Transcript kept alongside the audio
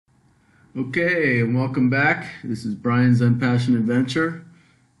Okay, and welcome back. This is Brian's zen.passion.adventure,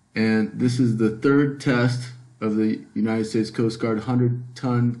 and this is the third test of the United States Coast Guard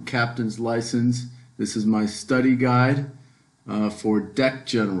 100-ton captain's license. This is my study guide for Deck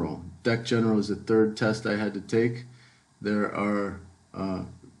General. Deck General is the third test I had to take. There are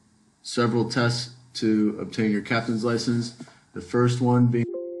several tests to obtain your captain's license. The first one being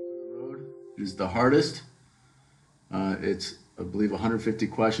on the road is the hardest. It's I believe 150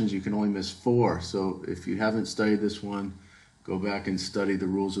 questions. You can only miss 4. So if you haven't studied this one, go back and study the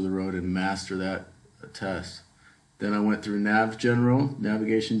rules of the road and master that test. Then I went through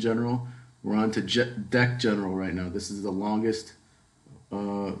Navigation General. We're on to Deck General right now. This is the longest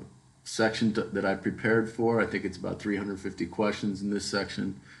section that I prepared for. I think it's about 350 questions in this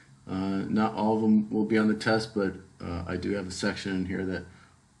section. Not all of them will be on the test, but I do have a section in here that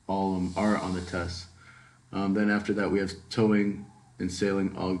all of them are on the test. Then after that we have towing and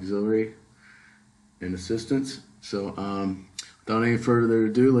sailing auxiliary and assistance. So without any further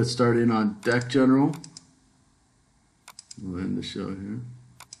ado, let's start in on Deck General. We'll end the show here.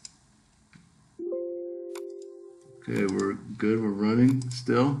 Okay, we're good, we're running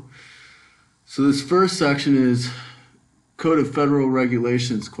still. So this first section is Code of Federal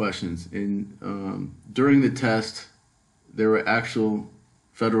Regulations questions. And during the test, there were actual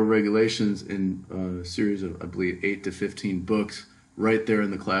federal regulations in a series of, I believe, 8 to 15 books right there in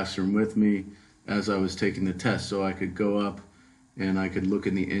the classroom with me as I was taking the test. So I could go up and I could look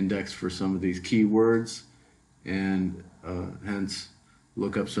in the index for some of these key words and hence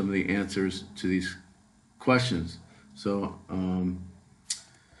look up some of the answers to these questions. So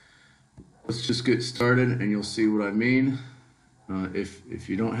let's just get started and you'll see what I mean. If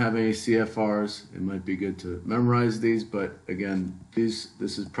you don't have any CFRs, it might be good to memorize these, but again, this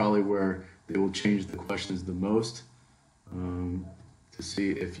is probably where they will change the questions the most to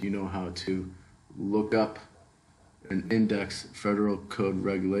see if you know how to look up and index federal code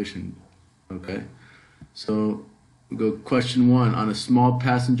regulation. Okay, so we'll go question 1. On a small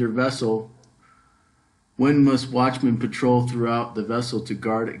passenger vessel, when must watchmen patrol throughout the vessel to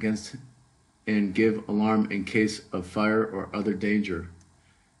guard against and give alarm in case of fire or other danger?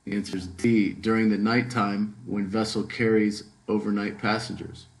 The answer is D, during the nighttime when vessel carries overnight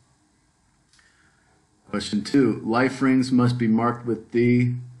passengers. Question 2, life rings must be marked with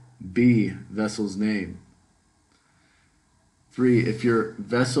the B, vessel's name. 3, if your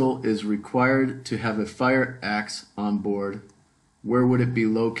vessel is required to have a fire axe on board, where would it be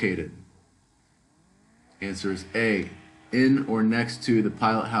located? Answer is A, in or next to the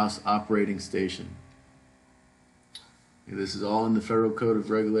pilot house operating station. This is all in the Federal Code of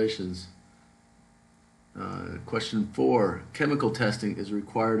Regulations. Question 4. Chemical testing is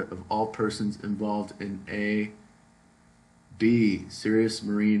required of all persons involved in A, B, serious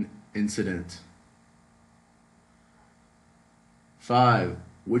marine incident. 5.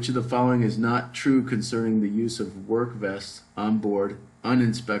 Which of the following is not true concerning the use of work vests on board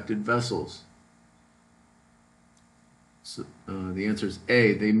uninspected vessels? So, the answer is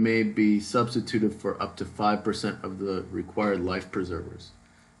A, they may be substituted for up to 5% of the required life preservers.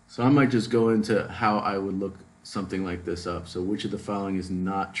 So I might just go into how I would look something like this up. So which of the following is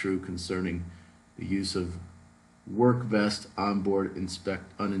not true concerning the use of work vest on board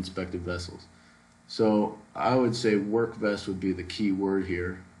uninspected vessels? So I would say work vest would be the key word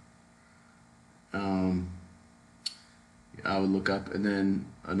here. I would look up, and then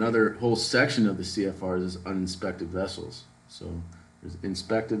another whole section of the CFRs is uninspected vessels. So there's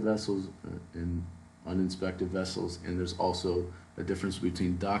inspected vessels and uninspected vessels, and there's also a difference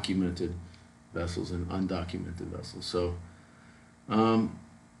between documented vessels and undocumented vessels. So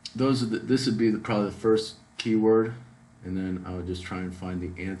this would be probably the first keyword, and then I would just try and find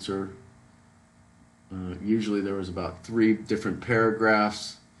the answer. Usually there was about 3 different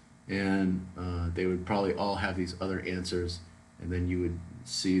paragraphs, and they would probably all have these other answers, and then you would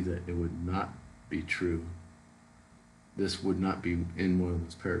see that it would not be true. This would not be in one of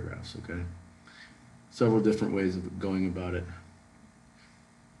those paragraphs, okay? Several different ways of going about it.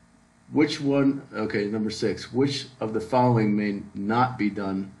 Which one, okay, number 6, which of the following may not be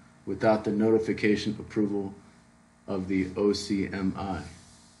done without the notification approval of the OCMI?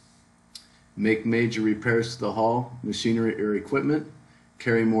 Make major repairs to the hull, machinery, or equipment,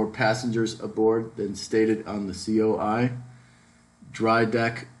 carry more passengers aboard than stated on the COI, dry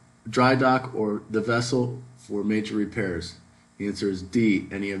dock or the vessel for major repairs. The answer is D,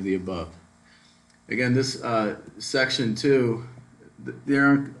 any of the above. Again, this section 2,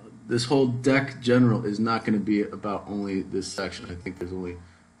 this whole Deck General is not going to be about only this section. I think there's only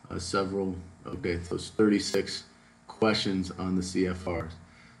several, okay, those 36 questions on the CFRs.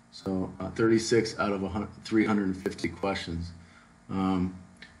 So 36 out of 350 questions.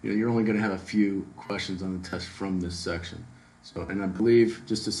 You're only going to have a few questions on the test from this section. So, and I believe,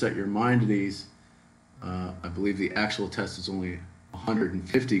 just to set your mind at ease, I believe the actual test is only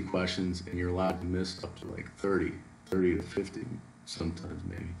 150 questions, and you're allowed to miss up to like 30 to 50 sometimes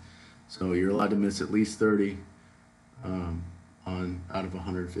maybe. So you're allowed to miss at least 30 out of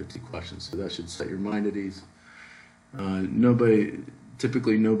 150 questions. So that should set your mind at ease.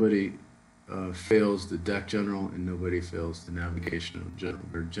 Typically nobody fails the deck general, and nobody fails the navigational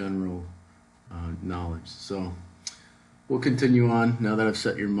general knowledge. So we'll continue on now that I've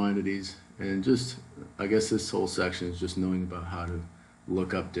set your mind at ease. And just, I guess this whole section is just knowing about how to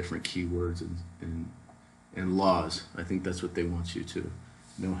look up different keywords and laws. I think that's what they want you to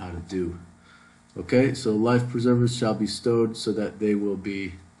know how to do. Okay, so life preservers shall be stowed so that they will be,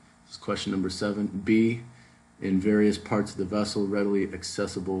 this is question number 7, B, in various parts of the vessel readily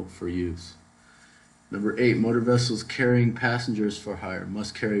accessible for use. Number 8, motor vessels carrying passengers for hire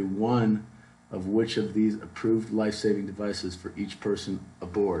must carry one of which of these approved life-saving devices for each person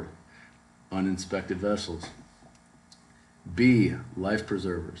aboard on inspected vessels? B, life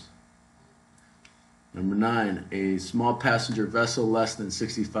preservers. Number 9, a small passenger vessel less than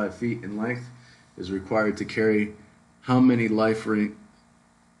 65 feet in length is required to carry how many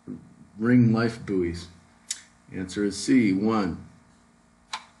ring life buoys? Answer is C, 1.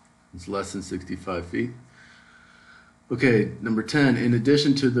 It's less than 65 feet. Okay, number 10, in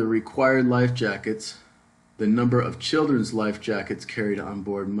addition to the required life jackets, the number of children's life jackets carried on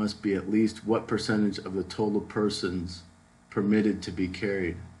board must be at least what percentage of the total persons permitted to be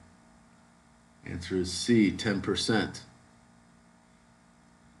carried? Answer is C, 10%.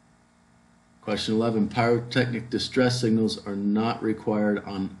 Question 11, pyrotechnic distress signals are not required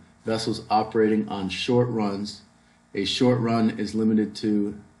on vessels operating on short runs. A short run is limited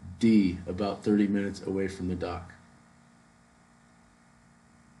to D, about 30 minutes away from the dock.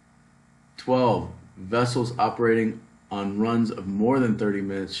 12, vessels operating on runs of more than 30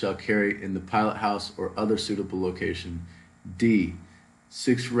 minutes shall carry in the pilot house or other suitable location D,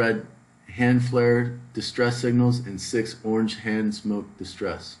 6 red hand flare distress signals and 6 orange hand smoke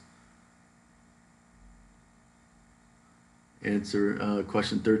distress. Answer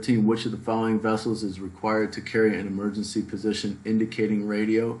question 13, which of the following vessels is required to carry an emergency position indicating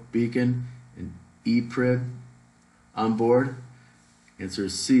radio, beacon, and EPRIB on board? Answer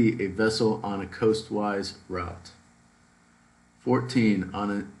is C, a vessel on a coastwise route. 14,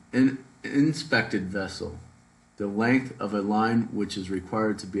 on an inspected vessel, the length of a line which is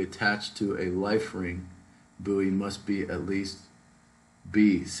required to be attached to a life ring buoy must be at least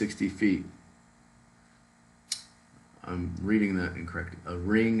B, 60 feet. I'm reading that incorrectly. A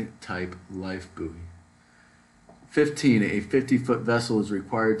ring type life buoy. 15, a 50-foot vessel is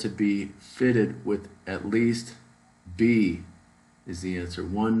required to be fitted with at least B is the answer.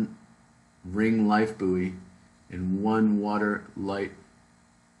 1 ring life buoy and 1 water light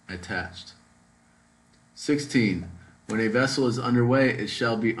attached. 16, when a vessel is underway, it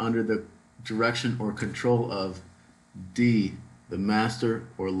shall be under the direction or control of D, the master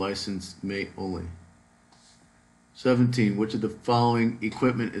or licensed mate only. 17, which of the following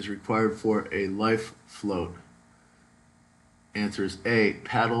equipment is required for a life float? Answer is A,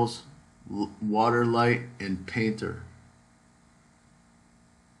 paddles, water light, and painter.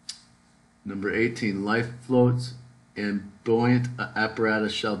 Number 18, life floats and buoyant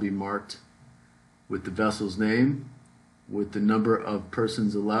apparatus shall be marked with the vessel's name, with the number of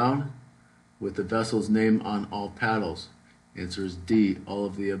persons allowed, with the vessel's name on all paddles. Answer is D, all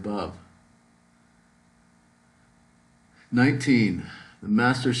of the above. 19, the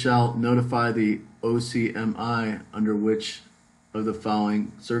master shall notify the OCMI under which of the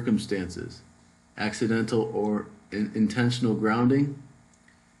following circumstances: accidental or intentional grounding,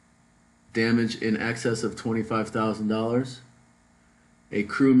 damage in excess of $25,000, a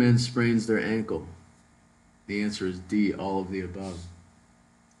crewman sprains their ankle. The answer is D, all of the above.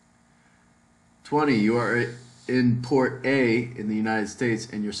 20, you are in Port A in the United States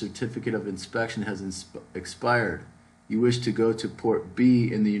and your certificate of inspection has expired. You wish to go to Port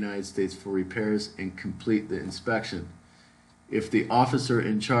B in the United States for repairs and complete the inspection. If the officer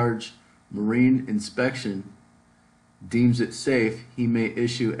in charge marine inspection deems it safe, he may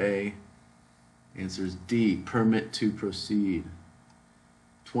issue a, answer is D, permit to proceed.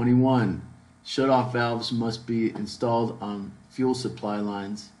 21, shut-off valves must be installed on fuel supply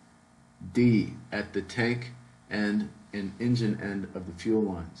lines D, at the tank end and engine end of the fuel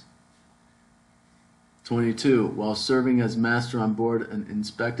lines. 22, while serving as master on board an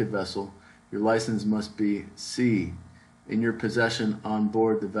inspected vessel, your license must be C, in your possession on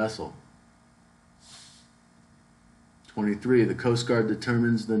board the vessel. 23. The Coast Guard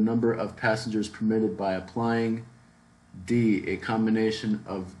determines the number of passengers permitted by applying D. A combination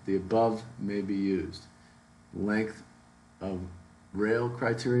of the above may be used. Length of rail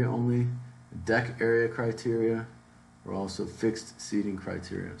criteria only, deck area criteria, or also fixed seating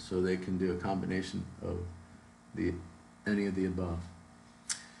criteria. So they can do a combination of any of the above.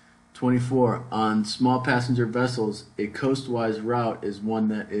 24. On small passenger vessels, a coastwise route is one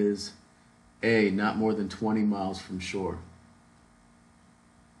that is A. Not more than 20 miles from shore.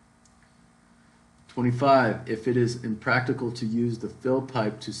 25. If it is impractical to use the fill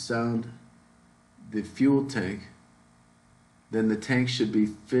pipe to sound the fuel tank, then the tank should be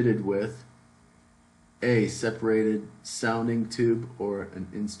fitted with A. Separated sounding tube or an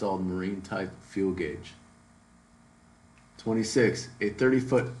installed marine type fuel gauge. 26. A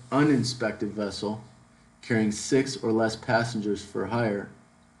 30-foot uninspected vessel carrying 6 or less passengers for hire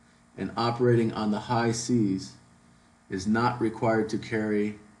and operating on the high seas is not required to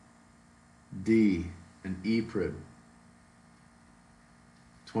carry D. An E-prib.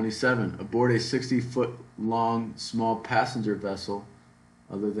 27. Aboard a 60-foot long small passenger vessel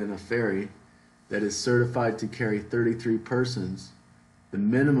other than a ferry that is certified to carry 33 persons, the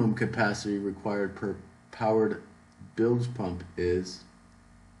minimum capacity required per powered bilge pump is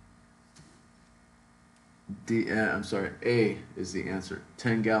A is the answer.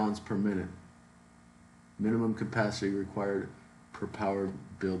 10 gallons per minute. Minimum capacity required per powered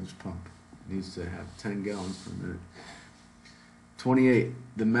bilge pump needs to have 10 gallons per minute. 28.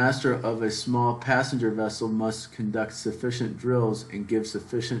 The master of a small passenger vessel must conduct sufficient drills and give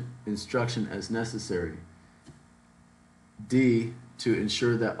sufficient instruction as necessary. D. To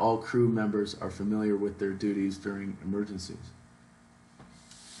ensure that all crew members are familiar with their duties during emergencies.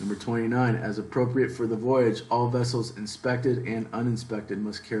 Number 29. As appropriate for the voyage, all vessels inspected and uninspected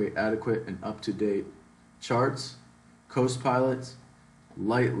must carry adequate and up-to-date charts, coast pilots,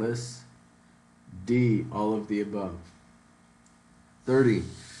 light lists. D. All of the above. 30.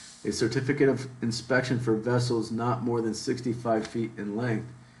 A certificate of inspection for vessels not more than 65 feet in length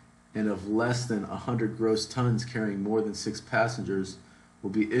and of less than 100 gross tons carrying more than 6 passengers will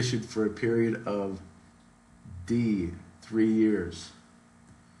be issued for a period of D. 3 years.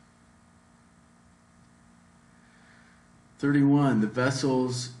 31. The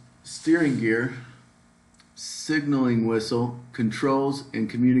vessel's steering gear, signaling whistle, controls, and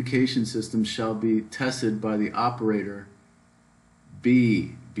communication systems shall be tested by the operator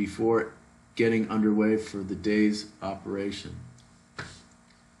B. Before getting underway for the day's operation.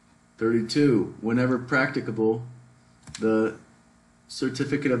 32. Whenever practicable, the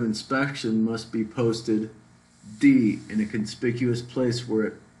certificate of inspection must be posted D. in a conspicuous place where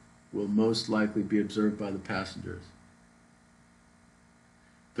it will most likely be observed by the passengers.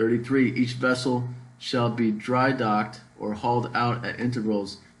 33. Each vessel shall be dry docked or hauled out at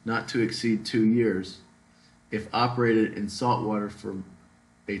intervals not to exceed 2 years if operated in salt water for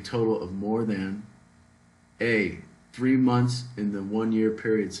a total of more than A. 3 months in the 1 year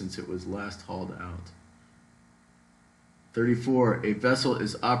period since it was last hauled out. 34. A vessel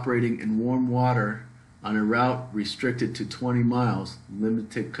is operating in warm water on a route restricted to 20 miles,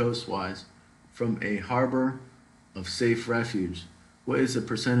 limited coastwise, from a harbor of safe refuge. What is the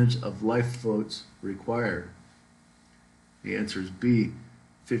percentage of lifeboats required? The answer is B.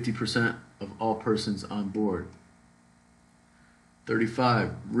 50% of all persons on board.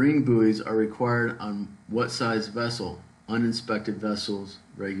 35. Ring buoys are required on what size vessel? Uninspected vessels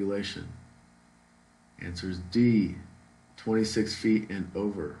regulation. Answer is D. 26 feet and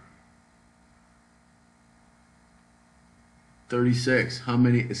over. 36. How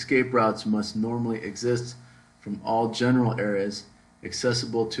many escape routes must normally exist from all general areas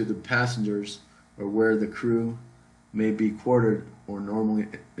accessible to the passengers or where the crew may be quartered or normally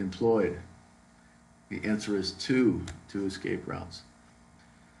employed? The answer is 2 escape routes.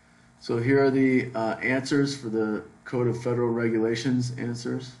 So here are the answers for the Code of Federal Regulations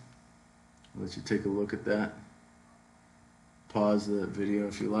answers. I'll let you take a look at that. Pause the video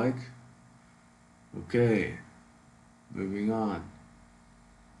if you like. Okay, moving on.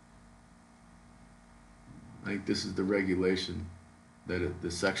 I think this is the regulation, the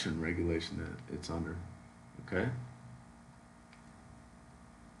section regulation that it's under. Okay?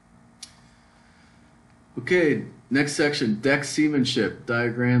 Okay, next section, deck seamanship.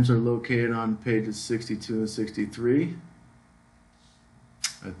 Diagrams are located on pages 62 and 63.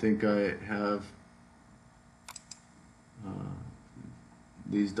 I think I have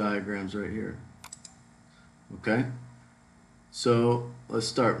these diagrams right here. Okay, so let's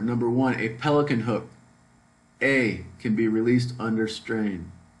start. Number 1, a pelican hook A can be released under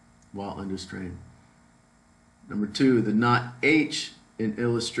strain, while under strain. Number 2, the knot H in the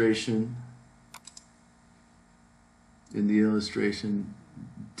illustration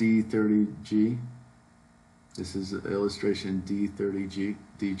D30G. This is illustration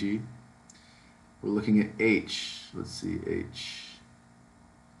D30DG. We're looking at H. Let's see, H.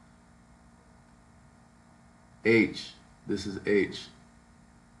 H. This is H.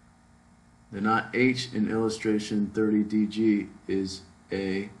 The knot H in illustration 30DG is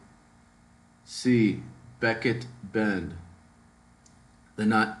a C, Beckett bend. The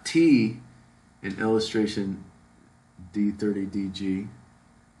knot T in illustration D30DG,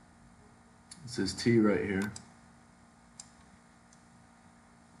 this is T right here.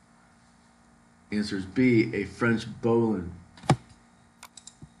 Answer is B, a French bowline.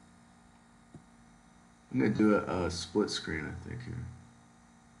 I'm going to do a split screen, I think, here.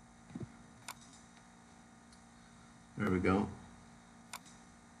 There we go.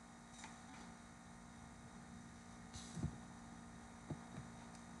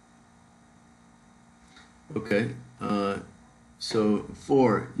 Okay, so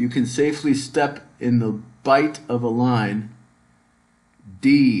 4, you can safely step in the bite of a line.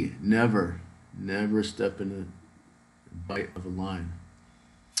 D, never step in the bite of a line.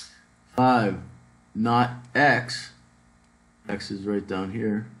 5, knot X, X is right down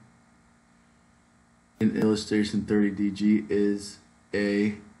here, in illustration 30DG is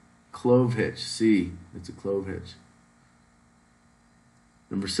a clove hitch, C, it's a clove hitch.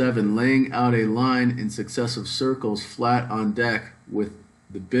 Number 7, laying out a line in successive circles flat on deck with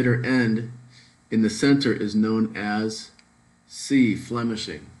the bitter end in the center is known as C,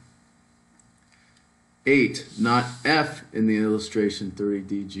 Flemishing. 8, knot F in the illustration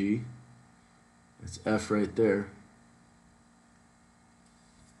 30DG. That's F right there.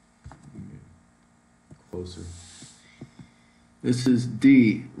 Closer. This is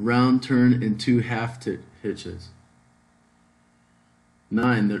D, round turn in 2 half hitches.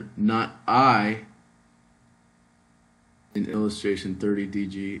 9, the knot I in illustration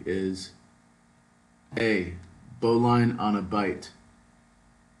 30DG is A, bowline on a bite.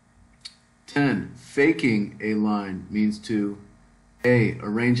 10, faking a line means to A,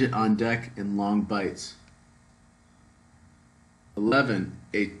 arrange it on deck in long bites. 11,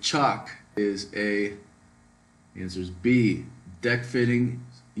 a chock is a, the answer is B, deck fitting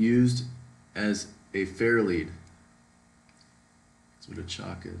used as a fair lead. That's what a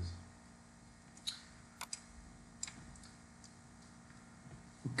chock is.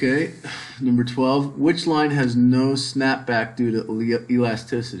 Okay, number 12. Which line has no snapback due to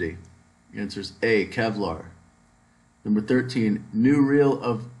elasticity? The answer is A, Kevlar. Number 13. A new reel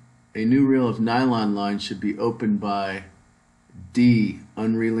of nylon line should be opened by D,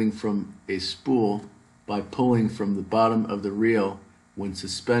 unreeling from a spool by pulling from the bottom of the reel when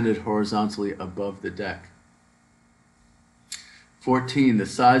suspended horizontally above the deck. 14. The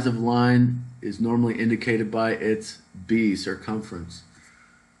size of line is normally indicated by its B, circumference.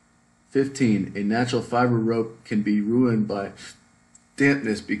 15. A natural fiber rope can be ruined by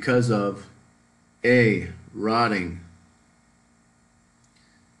dampness because of A, rotting.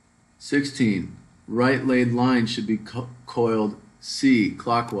 16. Right laid line should be coiled C,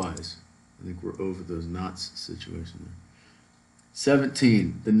 clockwise. I think we're over those knots situation there.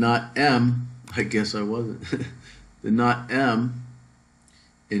 17. The knot M, I guess I wasn't. The knot M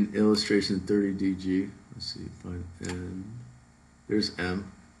in illustration 30DG. Let's see, find M. There's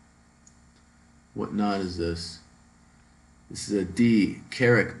M. What knot is this? This is a D,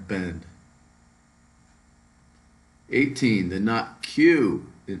 Carrick bend. 18. The knot Q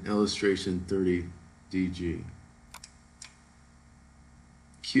in illustration 30DG.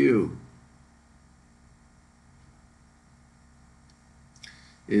 Q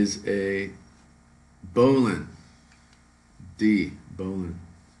is a bowline. D, bowline.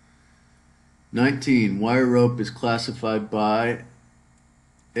 19. Wire rope is classified by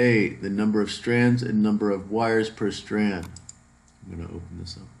A, the number of strands and number of wires per strand. I'm going to open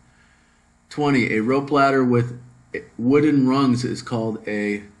this up. 20. A rope ladder with wooden rungs is called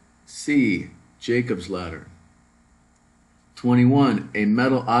a C, Jacob's ladder. 21. A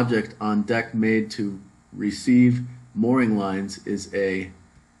metal object on deck made to receive mooring lines is a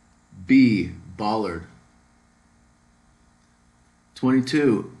B, bollard.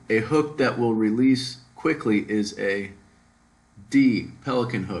 22. A hook that will release quickly is a D,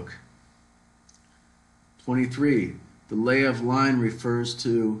 pelican hook. 23. The lay of line refers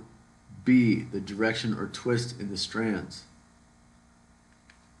to B, the direction or twist in the strands.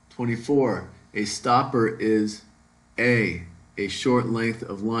 24. A stopper is A short length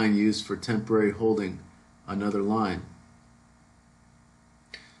of line used for temporary holding another line.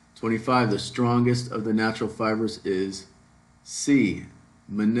 25. The strongest of the natural fibers is C,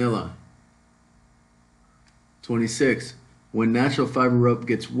 manila. 26. When natural fiber rope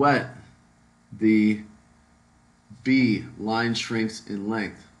gets wet, the B, line shrinks in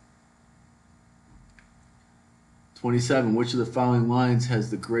length. 27. Which of the following lines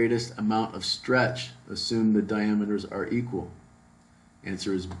has the greatest amount of stretch? Assume the diameters are equal.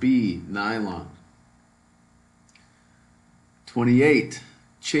 Answer is B, nylon. 28.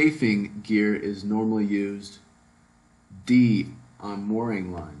 Chafing gear is normally used. D, on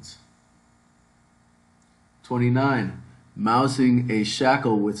mooring lines. 29. Mousing a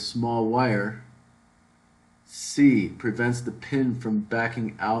shackle with small wire. C, prevents the pin from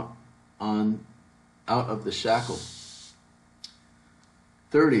backing out of the shackle.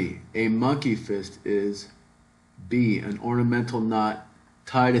 30. A monkey fist is B, an ornamental knot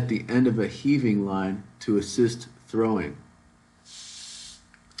tied at the end of a heaving line to assist throwing.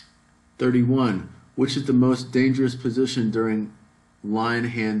 31. Which is the most dangerous position during line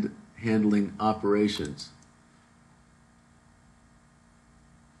handling operations?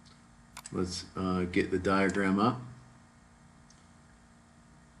 Let's get the diagram up.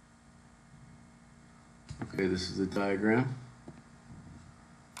 Okay, this is the diagram.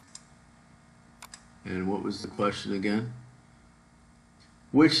 And what was the question again?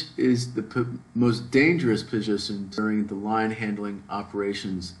 Which is the most dangerous position during the line handling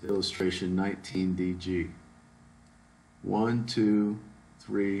operations? Illustration 19DG. 1, 2,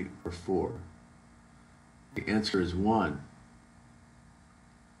 3, or 4? The answer is 1.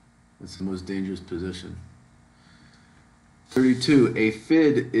 That's the most dangerous position. 32. A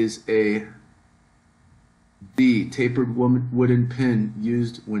fid is a B, tapered wooden pin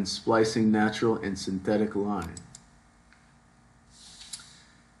used when splicing natural and synthetic line.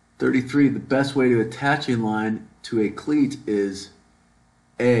 33. The best way to attach a line to a cleat is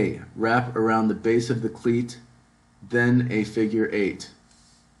A, wrap around the base of the cleat, then a figure 8.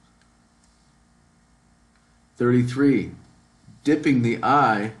 33. Dipping the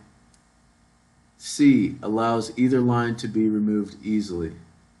eye, C, allows either line to be removed easily.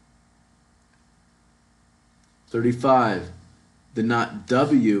 35. The knot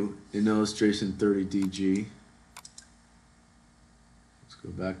W in illustration 30DG. Let's go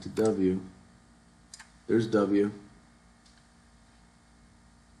back to W. There's W.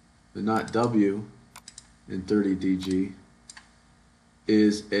 The knot W in 30DG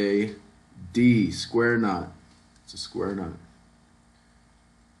is a D, square knot. It's a square knot.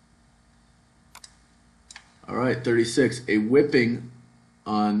 All right, 36. A whipping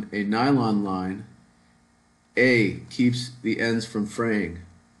on a nylon line, A, keeps the ends from fraying.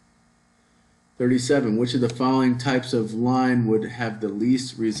 37. Which of the following types of line would have the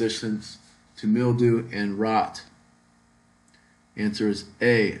least resistance to mildew and rot? Answer is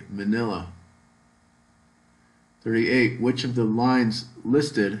A, manila. 38. Which of the lines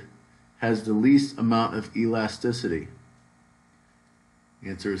listed has the least amount of elasticity?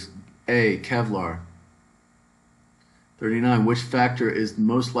 Answer is A, Kevlar. 39. Which factor is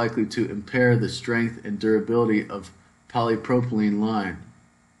most likely to impair the strength and durability of polypropylene line?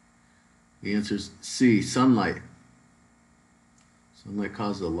 The answer is C, sunlight. Sunlight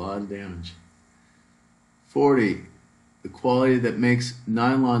causes a lot of damage. 40. The quality that makes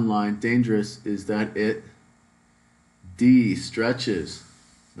nylon line dangerous is that it D, stretches.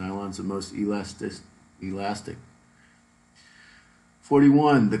 Nylon's the most elastic.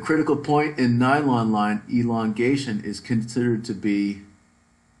 41. The critical point in nylon line elongation is considered to be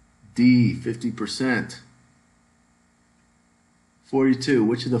D, 50%. 42.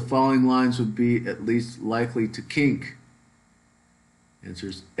 Which of the following lines would be at least likely to kink? Answer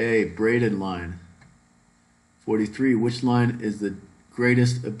is A, braided line. 43. Which line is the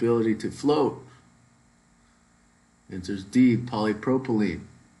greatest ability to float? Answer is D, polypropylene,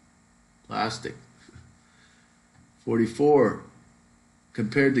 plastic. 44.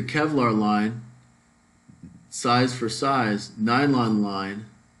 Compared to Kevlar line, size for size, nylon line,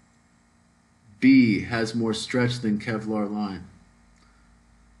 B, has more stretch than Kevlar line.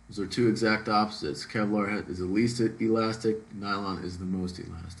 Those are two exact opposites. Kevlar is the least elastic, nylon is the most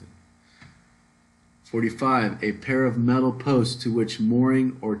elastic. 45. A pair of metal posts to which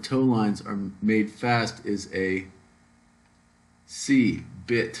mooring or tow lines are made fast is a C,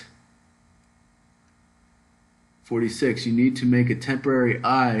 bit. 46. You need to make a temporary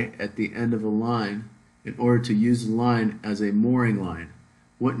eye at the end of a line in order to use the line as a mooring line.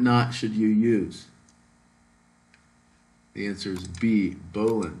 What knot should you use? The answer is B,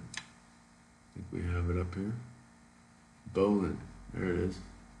 bowline. I think we have it up here. Bowline. There it is.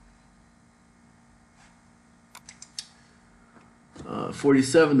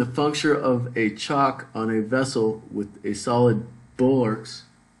 47. The function of a chock on a vessel with a solid bulwarks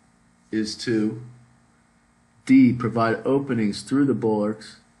is to D. Provide openings through the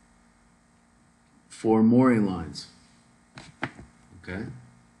bulwarks for mooring lines. Okay,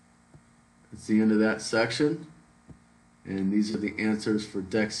 that's the end of that section, and these are the answers for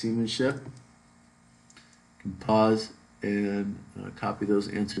deck seamanship. You can pause and copy those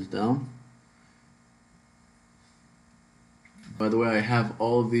answers down. By the way, I have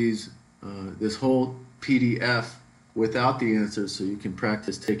all of these, this whole PDF without the answers, so you can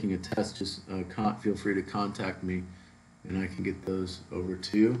practice taking a test. Just feel free to contact me, and I can get those over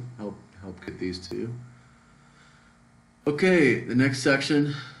to you. Help get these to you. Okay, the next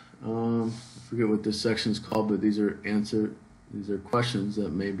section. I forget what this section is called, but these are questions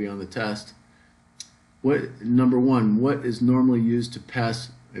that may be on the test. Number 1, what is normally used to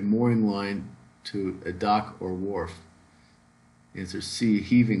pass a mooring line to a dock or wharf? Answer C,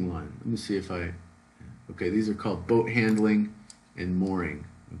 heaving line. Let me see if okay, these are called boat handling and mooring.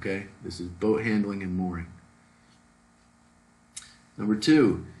 Okay, this is boat handling and mooring. Number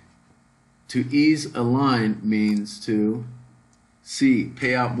 2, to ease a line means to C,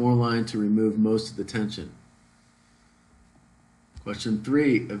 pay out more line to remove most of the tension. Question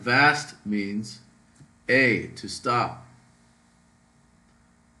 3, avast means A, to stop.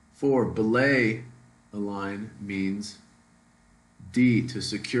 4, belay a line means D, to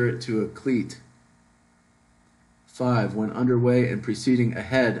secure it to a cleat. 5, when underway and proceeding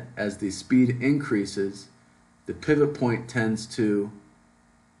ahead as the speed increases, the pivot point tends to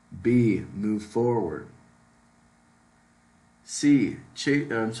B, move forward. D,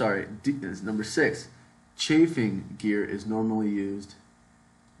 number 6, chafing gear is normally used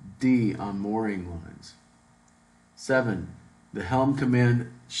D, on mooring lines. 7, the helm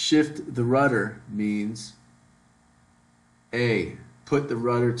command shift the rudder means A, put the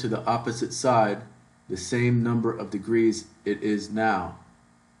rudder to the opposite side the same number of degrees it is now.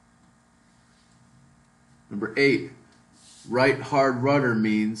 Number 8, right hard rudder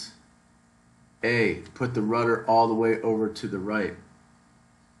means A, put the rudder all the way over to the right.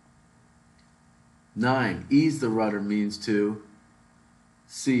 9, ease the rudder means to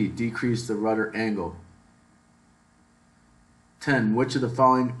C, decrease the rudder angle. 10, which of the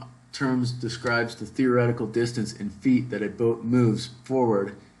following terms describes the theoretical distance in feet that a boat moves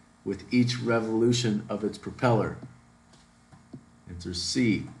forward with each revolution of its propeller? Answer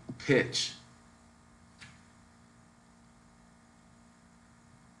C, pitch.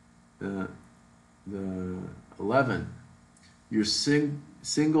 The 11, your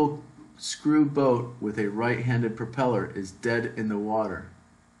single screw boat with a right-handed propeller is dead in the water.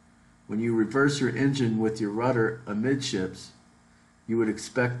 When you reverse your engine with your rudder amidships, you would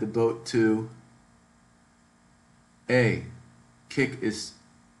expect the boat to A, kick its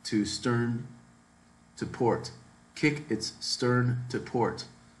stern to port. Kick its stern to port.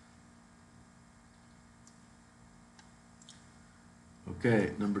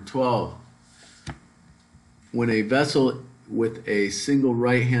 Okay, number 12. When a vessel with a single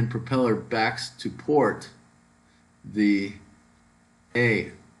right-hand propeller backs to port, the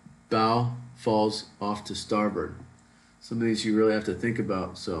A, bow falls off to starboard. Some of these you really have to think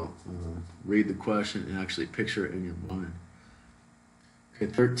about, so read the question and actually picture it in your mind. Okay,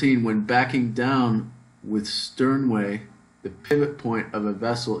 13. When backing down with sternway, the pivot point of a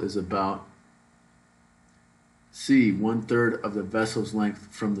vessel is about C, 1/3 of the vessel's length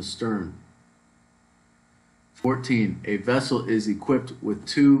from the stern. 14. A vessel is equipped with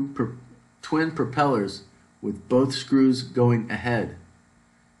twin propellers with both screws going ahead.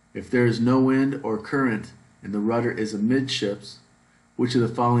 If there is no wind or current and the rudder is amidships, which of the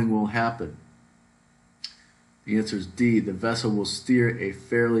following will happen? The answer is D, the vessel will steer a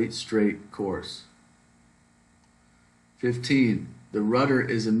fairly straight course. 15. The rudder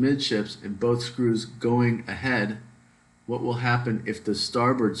is amidships and both screws going ahead. What will happen if the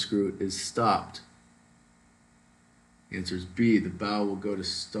starboard screw is stopped? The answer is B, the bow will go to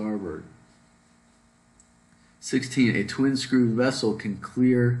starboard. 16. A twin screw vessel can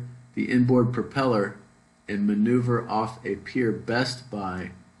clear the inboard propeller and maneuver off a pier best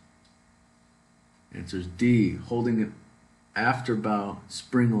by, answer is D, holding an afterbow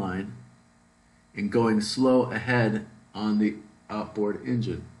spring line and going slow ahead on the outboard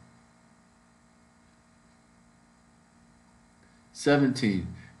engine. 17.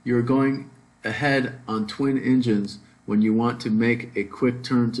 You are going ahead on twin engines when you want to make a quick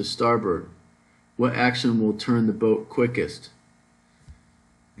turn to starboard. What action will turn the boat quickest?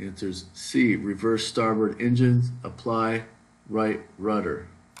 The answer is C, reverse starboard engines, apply right rudder.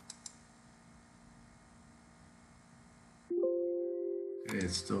 Okay,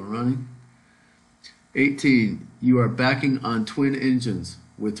 it's still running. 18. You are backing on twin engines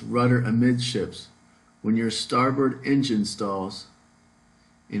with rudder amidships. When your starboard engine stalls,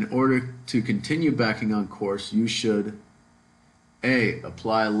 in order to continue backing on course, you should A.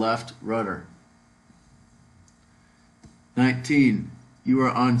 Apply left rudder. 19. You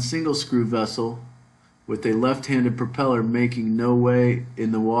are on single screw vessel with a left-handed propeller making no way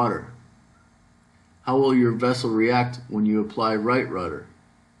in the water. How will your vessel react when you apply right rudder?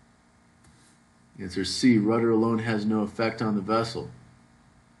 Answer C. Rudder alone has no effect on the vessel.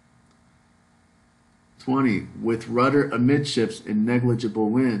 20. With rudder amidships in negligible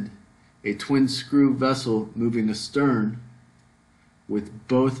wind, a twin screw vessel moving astern with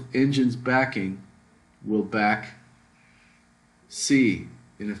both engines backing will back C.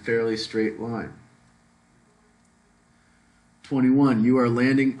 in a fairly straight line. 21. You're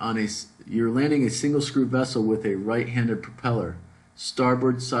landing a single screw vessel with a right-handed propeller,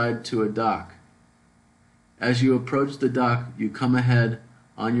 starboard side to a dock. As you approach the dock, you come ahead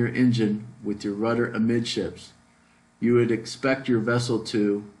on your engine with your rudder amidships. You would expect your vessel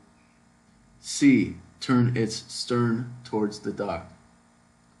to C. Turn its stern towards the dock.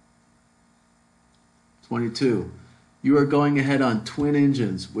 22. You are going ahead on twin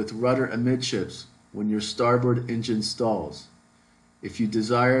engines with rudder amidships when your starboard engine stalls. If you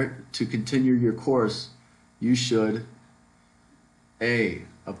desire to continue your course, you should A.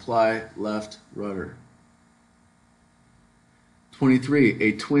 Apply left rudder. 23.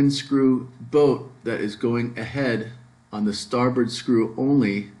 A twin screw boat that is going ahead on the starboard screw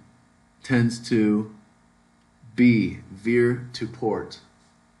only tends to B. Veer to port.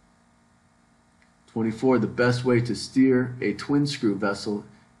 24. The best way to steer a twin screw vessel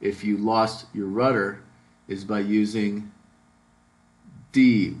if you lost your rudder is by using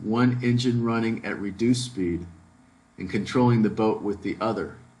D. One engine running at reduced speed and controlling the boat with the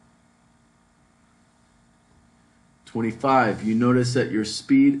other. 25. You notice that your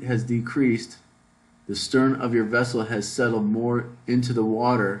speed has decreased, the stern of your vessel has settled more into the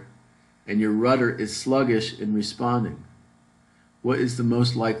water, and your rudder is sluggish in responding. What is the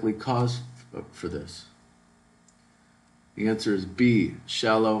most likely cause for this? The answer is B.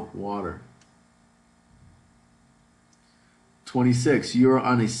 Shallow water. 26. You are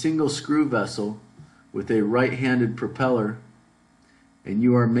on a single screw vessel with a right-handed propeller and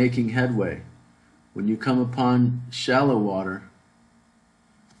you are making headway. When you come upon shallow water,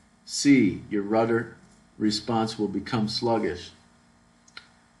 C. Your rudder response will become sluggish.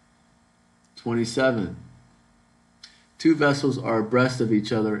 27. Two vessels are abreast of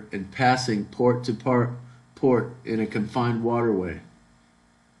each other and passing port to port in a confined waterway.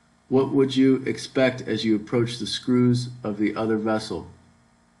 What would you expect as you approach the screws of the other vessel?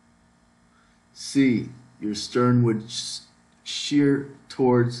 C. Your stern would sheer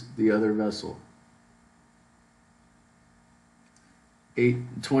towards the other vessel.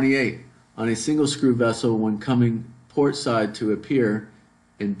 28. On a single screw vessel, when coming port side to a pier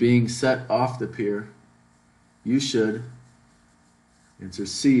and being set off the pier, you should, answer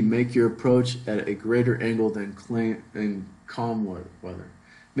C, make your approach at a greater angle than in calm weather.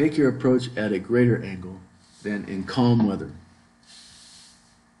 Make your approach at a greater angle than in calm weather.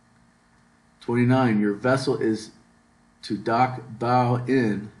 29. Your vessel is to dock bow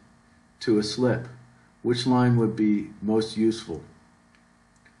in to a slip. Which line would be most useful?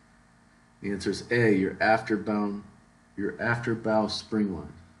 The answer is A, your after bow spring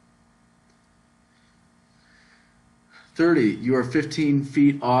line. 30. You are 15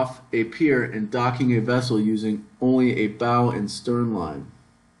 feet off a pier and docking a vessel using only a bow and stern line.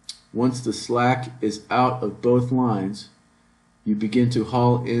 Once the slack is out of both lines, you begin to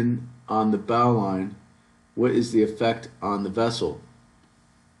haul in on the bow line. What is the effect on the vessel?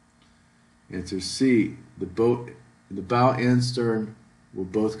 Answer C. The bow and stern will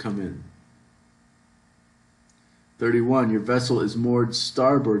both come in. 31. Your vessel is moored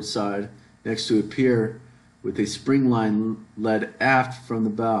starboard side next to a pier with a spring line led aft from the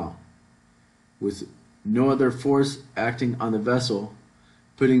bow. With no other force acting on the vessel,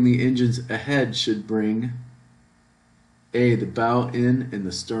 putting the engines ahead should bring A, the bow in and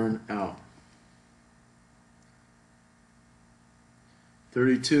the stern out.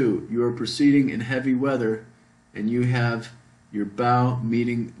 32. You are proceeding in heavy weather and you have your bow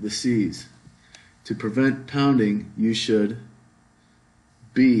meeting the seas. To prevent pounding, you should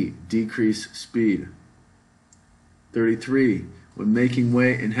B, decrease speed. 33. When making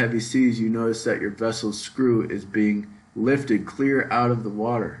way in heavy seas, you notice that your vessel's screw is being lifted clear out of the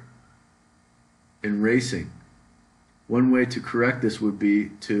water and racing. One way to correct this would be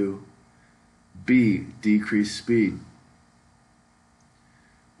to B, decrease speed.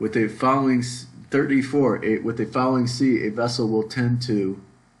 With a following 34, with a following C, a vessel will tend to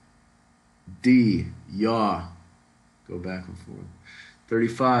D, yaw, go back and forth.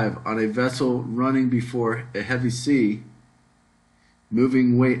 35, on a vessel running before a heavy sea,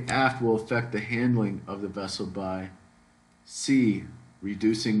 moving weight aft will affect the handling of the vessel by C,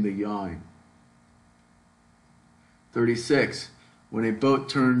 reducing the yawing. 36, when a boat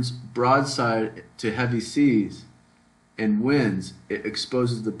turns broadside to heavy seas and winds, it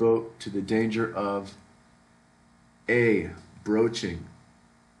exposes the boat to the danger of A, broaching.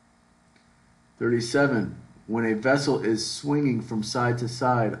 37, when a vessel is swinging from side to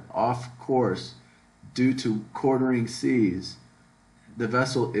side off course due to quartering seas, the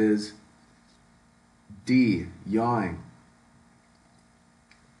vessel is D, yawing.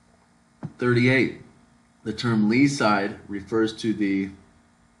 38, the term lee side refers to the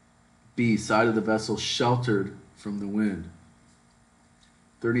B, side of the vessel sheltered from the wind.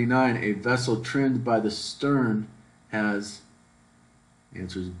 39, a vessel trimmed by the stern has,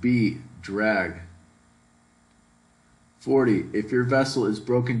 answer is B, drag. 40, if your vessel is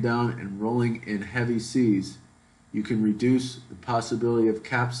broken down and rolling in heavy seas, you can reduce the possibility of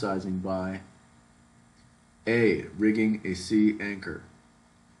capsizing by A, rigging a sea anchor.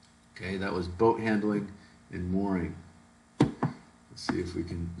 Okay, that was boat handling and mooring. Let's see if we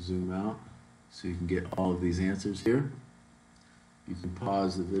can zoom out so you can get all of these answers here. You can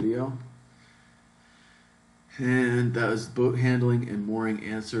pause the video. And that was boat handling and mooring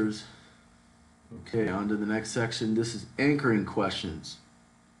answers. Okay, on to the next section. This is anchoring questions.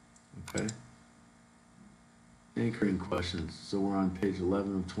 Okay. Anchoring questions. So we're on page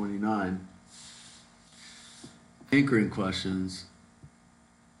 11 of 29. Anchoring questions.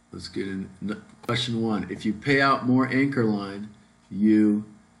 Let's get in. Question 1. If you pay out more anchor line, you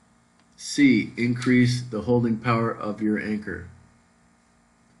C, increase the holding power of your anchor.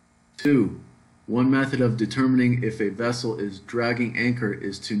 2. One method of determining if a vessel is dragging anchor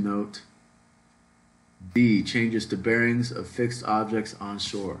is to note B, changes to bearings of fixed objects on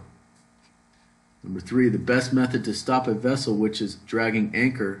shore. Number 3, the best method to stop a vessel which is dragging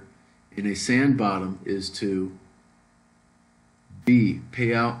anchor in a sand bottom is to B,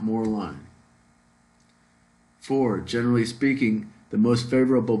 pay out more line. 4, generally speaking, the most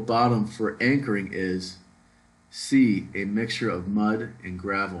favorable bottom for anchoring is C, a mixture of mud and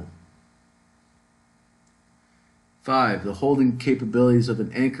gravel. 5, the holding capabilities of an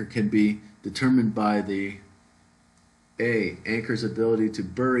anchor can be determined by the A, anchor's ability to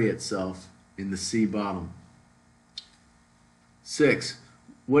bury itself in the sea bottom. 6,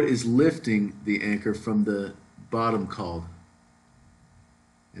 what is lifting the anchor from the bottom called?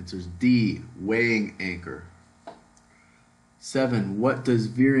 Answer is D, weighing anchor. 7, what does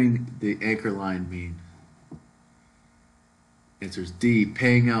veering the anchor line mean? Answer is D,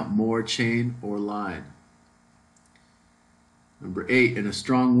 paying out more chain or line. Number 8, in a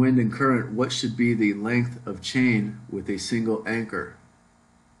strong wind and current, what should be the length of chain with a single anchor?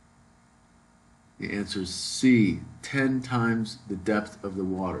 The answer is C, 10 times the depth of the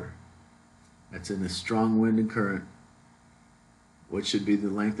water. That's in a strong wind and current. What should be the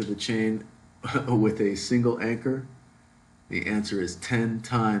length of the chain with a single anchor? The answer is 10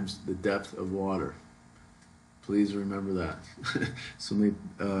 times the depth of water. Please remember that. So many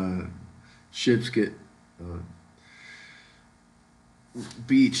ships get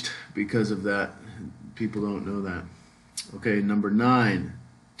beached because of that. People don't know that. Okay, number 9.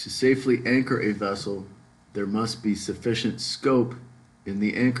 To safely anchor a vessel, there must be sufficient scope in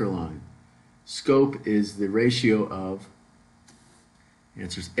the anchor line. Scope is the ratio of,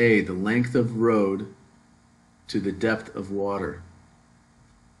 answer is A, the length of road to the depth of water.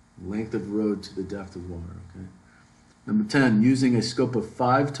 Length of road to the depth of water, okay? Number 10, using a scope of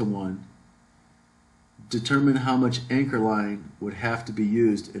 5 to 1, determine how much anchor line would have to be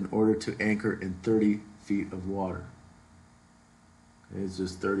used in order to anchor in 30 feet of water. Okay, it's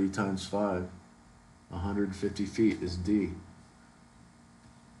just 30 times 5. 150 feet is D.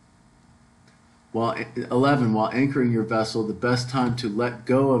 11, while anchoring your vessel, the best time to let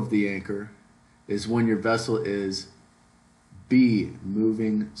go of the anchor is when your vessel is B,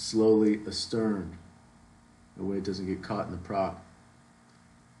 moving slowly astern. That way it doesn't get caught in the prop.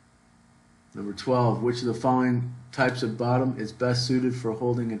 Number 12, which of the following types of bottom is best suited for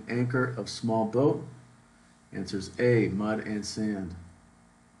holding an anchor of small boat? Answer is A, mud and sand.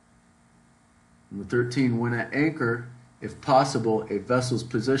 Number 13, when at anchor, if possible, a vessel's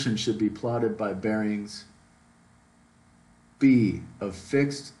position should be plotted by bearings B, of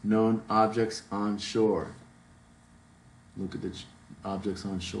fixed known objects on shore. Look at the objects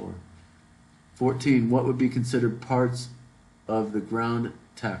on shore. 14, what would be considered parts of the ground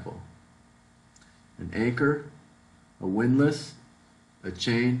tackle? An anchor, a windlass, a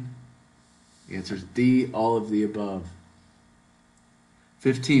chain? The answer is D, all of the above.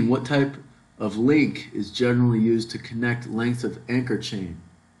 15. What type of link is generally used to connect lengths of anchor chain?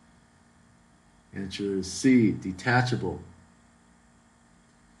 Answer is C, detachable.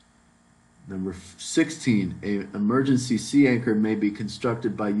 Number 16. An emergency sea anchor may be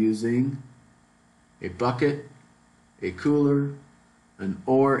constructed by using a bucket, a cooler, an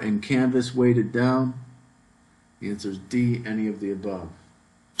oar and canvas weighted down. The answer is D, any of the above.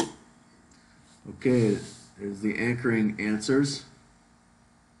 Okay, there's the anchoring answers.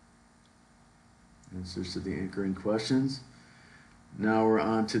 Answers to the anchoring questions. Now we're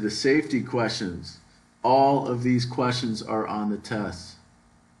on to the safety questions. All of these questions are on the test.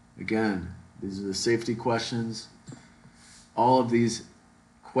 Again, these are the safety questions. All of these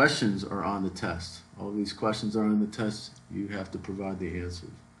questions are on the test. All of these questions are on the test. You have to provide the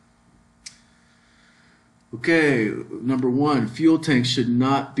answers. Okay, number 1, fuel tanks should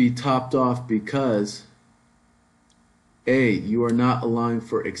not be topped off because A, you are not allowing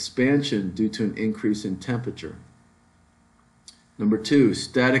for expansion due to an increase in temperature. Number 2,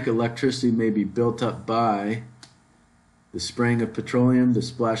 static electricity may be built up by the spraying of petroleum, the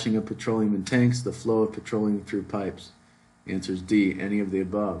splashing of petroleum in tanks, the flow of petroleum through pipes. The answer is D, any of the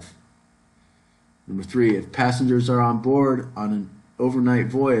above. Number 3, if passengers are on board on an overnight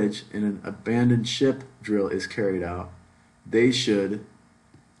voyage and an abandoned ship drill is carried out, they should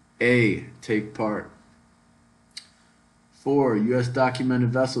A, take part. 4, U.S. documented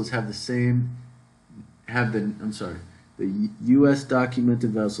vessels the U.S.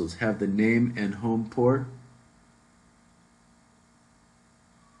 documented vessels have the name and home port.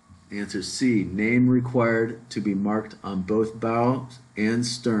 The answer is C, name required to be marked on both bow and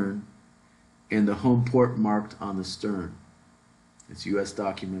stern, and the home port marked on the stern. It's U.S.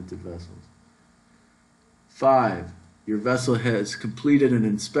 documented vessels. 5, your vessel has completed an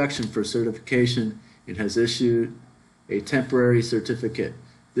inspection for certification and has issued a temporary certificate.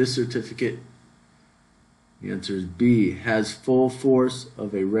 This certificate, the answer is B, has full force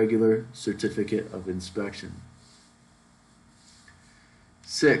of a regular certificate of inspection.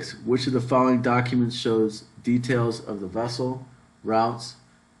 6, which of the following documents shows details of the vessel, routes,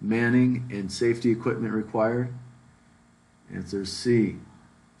 manning, and safety equipment required? Answer is C,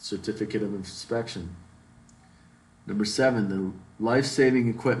 certificate of inspection. Number 7, the life-saving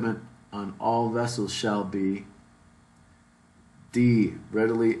equipment on all vessels shall be D,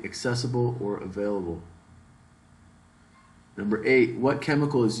 readily accessible or available. Number 8, what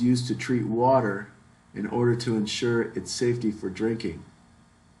chemical is used to treat water in order to ensure its safety for drinking?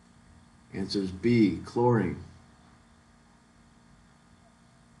 Answer is B, chlorine.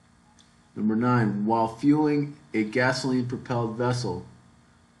 Number 9, while fueling a gasoline-propelled vessel,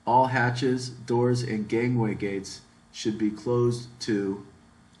 all hatches, doors, and gangway gates should be closed to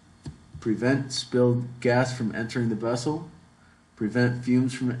prevent spilled gas from entering the vessel, prevent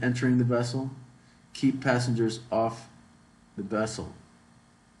fumes from entering the vessel, keep passengers off the vessel.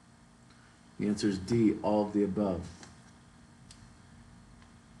 The answer is D, all of the above.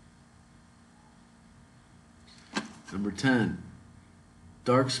 Number 10,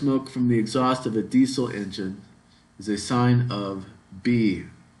 dark smoke from the exhaust of a diesel engine is a sign of B,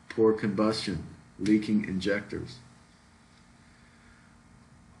 poor combustion, leaking injectors.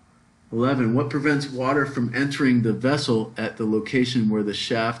 11, what prevents water from entering the vessel at the location where the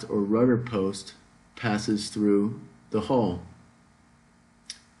shaft or rudder post passes through the hull?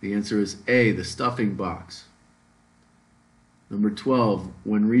 The answer is A, the stuffing box. Number 12,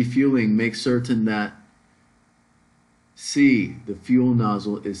 when refueling, make certain that C, the fuel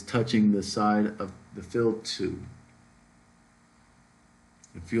nozzle is touching the side of the fill tube.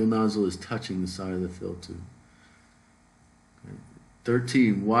 The fuel nozzle is touching the side of the fill tube. Okay.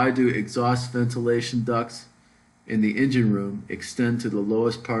 13, why do exhaust ventilation ducts in the engine room extend to the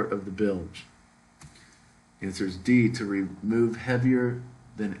lowest part of the bilge? The answer is D, to remove heavier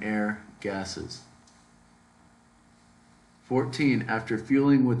than air gases. 14, after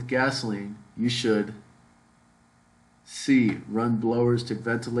fueling with gasoline, you should C, run blowers to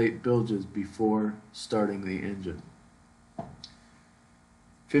ventilate bilges before starting the engine.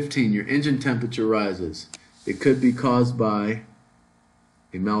 15, your engine temperature rises. It could be caused by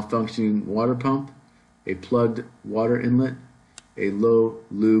a malfunctioning water pump, a plugged water inlet, a low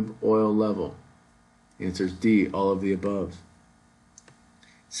lube oil level. The answer is D, all of the above.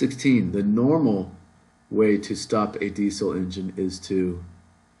 16, the normal way to stop a diesel engine is to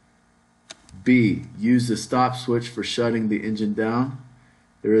B, use the stop switch for shutting the engine down.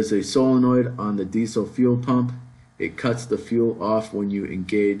 There is a solenoid on the diesel fuel pump. It cuts the fuel off when you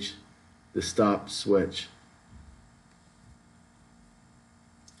engage the stop switch.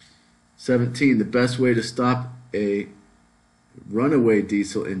 17. The best way to stop a runaway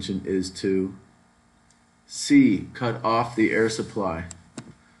diesel engine is to C. Cut off the air supply.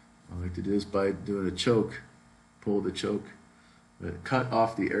 I like to do this by doing a choke. Pull the choke. But cut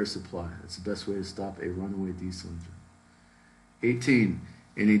off the air supply. That's the best way to stop a runaway diesel engine. 18.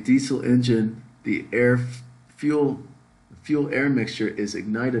 In a diesel engine, the fuel-air mixture is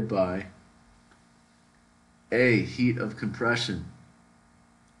ignited by A. Heat of compression.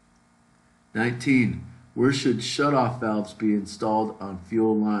 19. Where should shutoff valves be installed on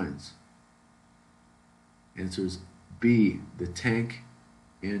fuel lines? Answer is B. The tank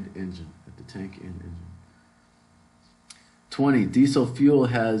and engine. At the tank and engine. 20. Diesel fuel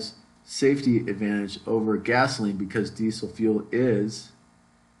has safety advantage over gasoline because diesel fuel is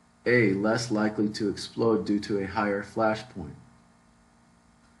A. Less likely to explode due to a higher flash point.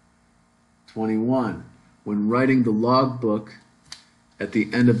 21. When writing the logbook at the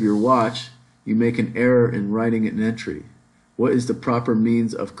end of your watch, you make an error in writing an entry. What is the proper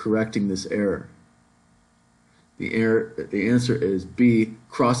means of correcting this error? The answer is B.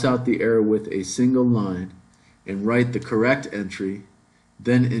 Cross out the error with a single line and write the correct entry,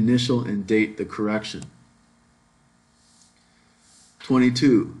 then initial and date the correction.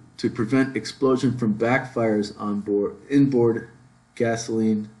 22. To prevent explosion from backfires on board, inboard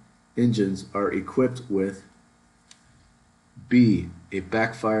gasoline engines are equipped with B. A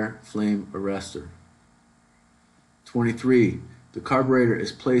backfire flame arrestor. 23. The carburetor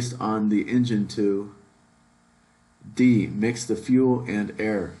is placed on the engine to D. Mix the fuel and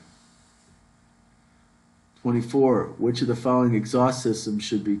air. 24. Which of the following exhaust systems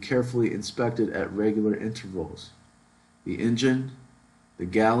should be carefully inspected at regular intervals? The engine, the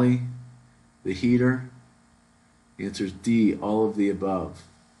galley, the heater. The answer is D. All of the above.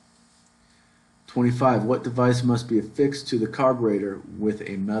 25. What device must be affixed to the carburetor with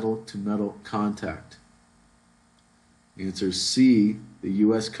a metal-to-metal contact? The answer is C. The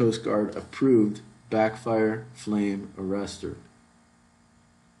U.S. Coast Guard approved backfire flame arrestor.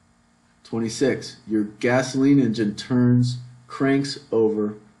 26. Your gasoline engine turns, cranks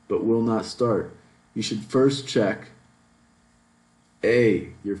over, but will not start. You should first check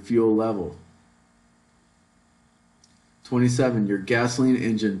A. Your fuel level. 27. Your gasoline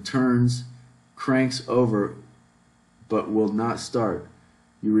engine turns, cranks over, but will not start.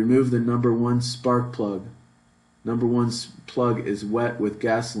 You remove the number 1 spark plug. Number 1 plug is wet with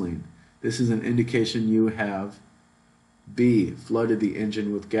gasoline. This is an indication you have B. Flooded the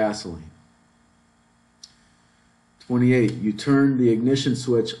engine with gasoline. 28. You turn the ignition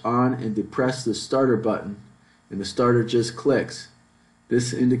switch on and depress the starter button, and the starter just clicks.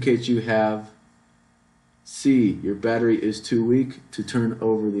 This indicates you have C. Your battery is too weak to turn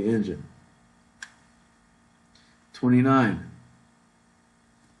over the engine. 29.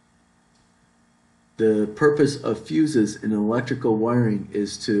 The purpose of fuses in electrical wiring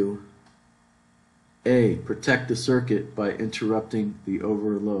is to A. Protect the circuit by interrupting the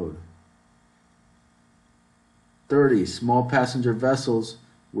overload. 30. Small passenger vessels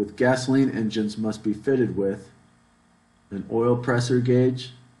with gasoline engines must be fitted with an oil pressure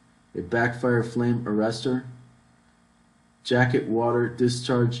gauge, a backfire flame arrestor, jacket water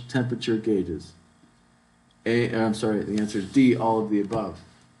discharge temperature gauges. The answer is D, all of the above.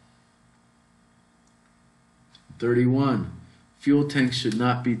 31. Fuel tanks should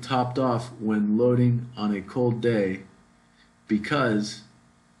not be topped off when loading on a cold day because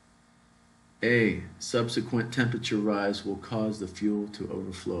A. Subsequent temperature rise will cause the fuel to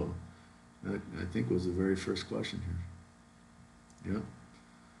overflow. That, I think, was the very first question here. Yeah.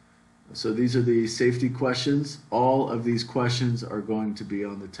 So these are the safety questions. All of these questions are going to be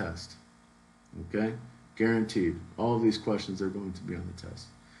on the test. Okay? Guaranteed. All of these questions are going to be on the test.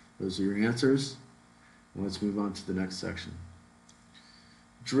 Those are your answers. And let's move on to the next section.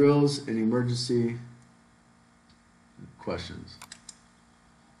 Drills and emergency questions.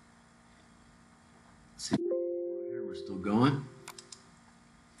 Let's see. Here we're still going.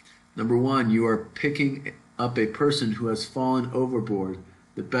 Number 1, you are picking up a person who has fallen overboard.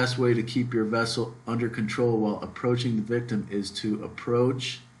 The best way to keep your vessel under control while approaching the victim is to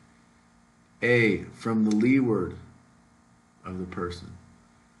approach A. from the leeward of the person.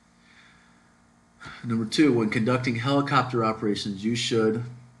 Number 2, when conducting helicopter operations, you should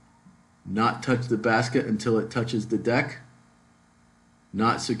not touch the basket until it touches the deck,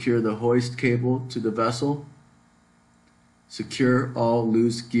 not secure the hoist cable to the vessel, secure all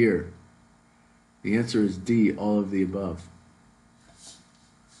loose gear. The answer is D, all of the above.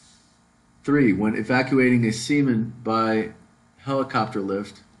 3. When evacuating a seaman by helicopter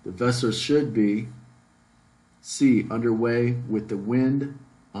lift, the vessel should be C. Underway with the wind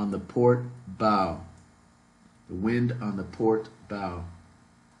on the port bow. The wind on the port bow.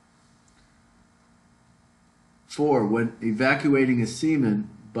 4. When evacuating a seaman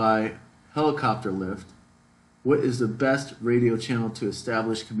by helicopter lift, what is the best radio channel to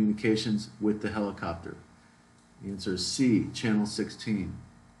establish communications with the helicopter? The answer is C. Channel 16.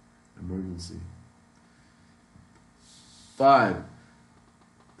 Emergency. 5.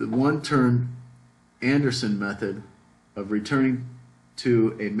 The one-turn Anderson method of returning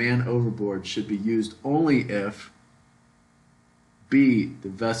to a man overboard should be used only if B. The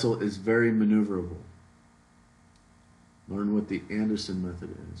vessel is very maneuverable. Learn what the Anderson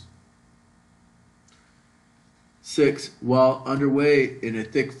method is. 6. While underway in a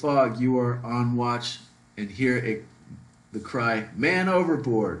thick fog, you are on watch and hear the cry, "Man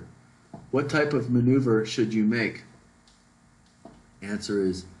overboard!" What type of maneuver should you make? Answer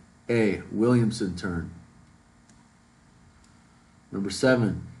is A. Williamson turn. Number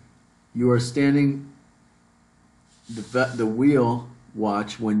 7. You are standing the wheel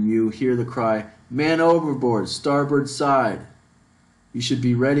watch when you hear the cry, "Man overboard, starboard side." You should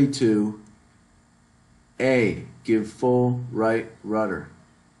be ready to A. Give full right rudder.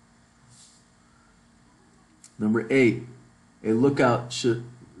 Number 8. A lookout should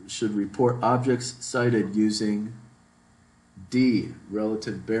report objects sighted using D.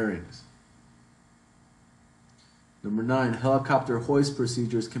 Relative bearings. Number 9. Helicopter hoist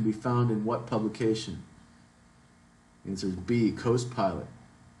procedures can be found in what publication? Answer is B. Coast Pilot.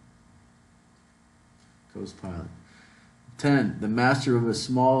 Coast Pilot. 10. The master of a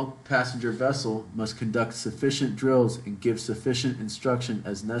small passenger vessel must conduct sufficient drills and give sufficient instruction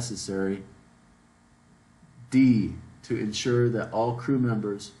as necessary. D. To ensure that all crew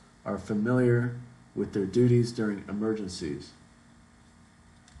members are familiar with their duties during emergencies.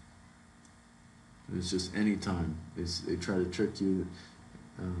 It's just any time. They try to trick you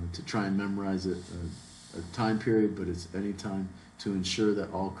to try and memorize a time period, but it's any time to ensure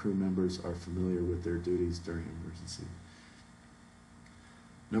that all crew members are familiar with their duties during emergency.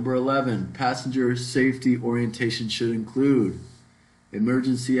 Number 11, passenger safety orientation should include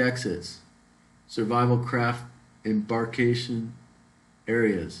emergency exits, survival craft embarkation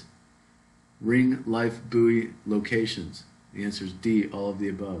areas, ring life buoy locations. The answer is D, all of the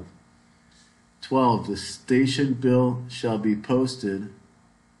above. 12, the station bill shall be posted.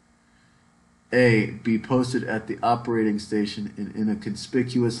 A, be posted at the operating station and in a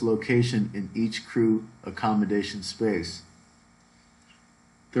conspicuous location in each crew accommodation space.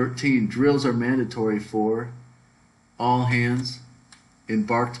 13, drills are mandatory for all hands,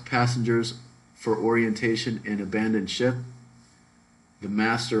 embarked passengers for orientation and abandoned ship, the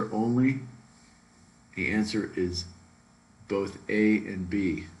master only. The answer is both A and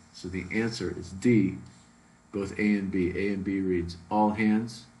B. So the answer is D, both A and B. A and B reads all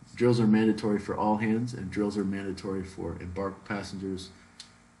hands. Drills are mandatory for all hands, and drills are mandatory for embarked passengers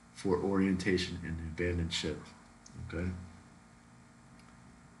for orientation and abandoned ship. Okay.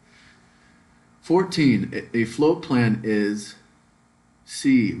 14, a float plan is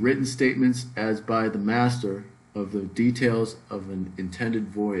C, written statements as by the master of the details of an intended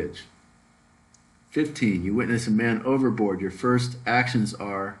voyage. 15, you witness a man overboard. Your first actions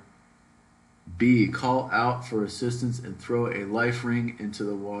are B, call out for assistance and throw a life ring into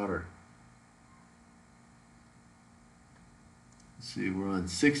the water. Let's see, we're on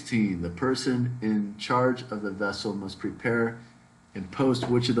 16. The person in charge of the vessel must prepare and post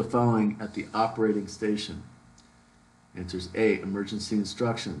which of the following at the operating station? Answers A, emergency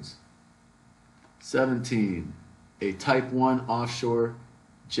instructions. 17, a Type 1 offshore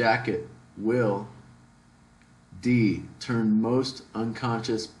jacket will D, turn most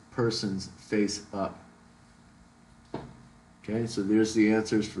unconscious persons face up. Okay, so there's the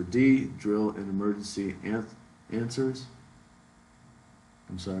answers for D, drill and emergency answers.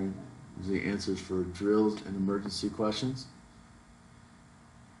 I'm sorry, there's the answers for drills and emergency questions.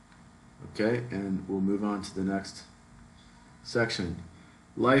 Okay, and we'll move on to the next section.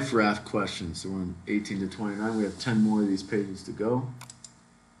 Life raft questions. So we're on 18 to 29. We have 10 more of these pages to go.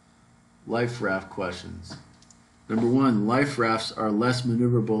 Life raft questions. Number 1, life rafts are less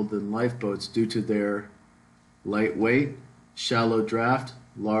maneuverable than lifeboats due to their light weight, shallow draft,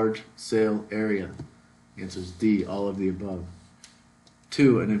 large sail area. Answer is D, all of the above.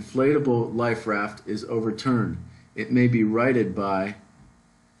 2, an inflatable life raft is overturned. It may be righted by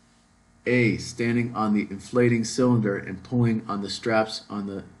A, standing on the inflating cylinder and pulling on the straps on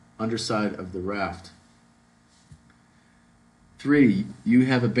the underside of the raft. 3. You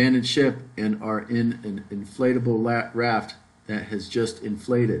have abandoned ship and are in an inflatable raft that has just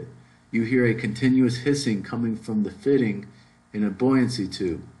inflated. You hear a continuous hissing coming from the fitting in a buoyancy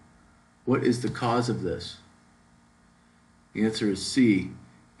tube. What is the cause of this? The answer is C.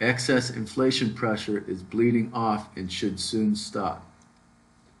 Excess inflation pressure is bleeding off and should soon stop.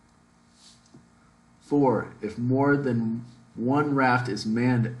 4. If more than one raft is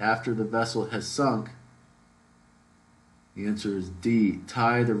manned after the vessel has sunk, the answer is D.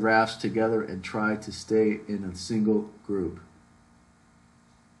 Tie the rafts together and try to stay in a single group.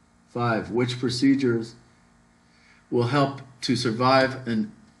 5. Which procedures will help to survive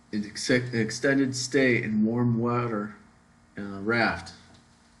an extended stay in warm water in a raft?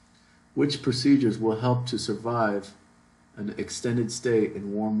 Which procedures will help to survive an extended stay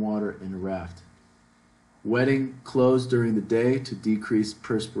in warm water in a raft? Wetting clothes during the day to decrease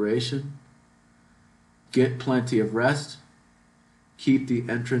perspiration. Get plenty of rest. Keep the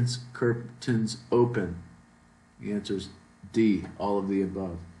entrance curtains open. The answer is D, all of the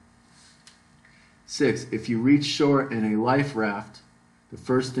above. 6. If you reach shore in a life raft, the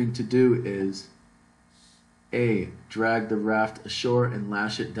first thing to do is A. Drag the raft ashore and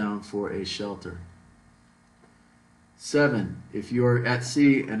lash it down for a shelter. 7. If you are at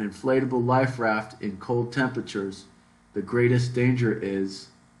sea, an inflatable life raft in cold temperatures, the greatest danger is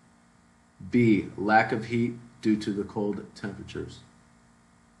B. Lack of heat due to the cold temperatures.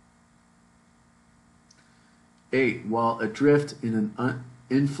 8. While adrift in an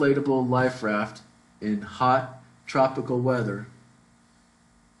inflatable life raft in hot tropical weather,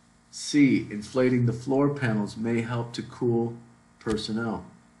 C. Inflating the floor panels may help to cool personnel.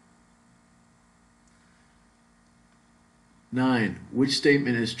 9. Which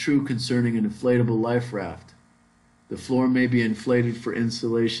statement is true concerning an inflatable life raft? The floor may be inflated for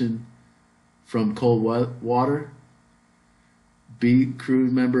insulation from cold water. B.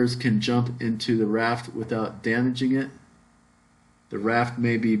 Crew members can jump into the raft without damaging it. The raft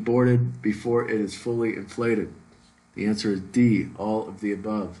may be boarded before it is fully inflated. The answer is D, all of the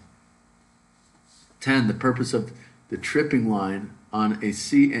above. 10. The purpose of the tripping line on a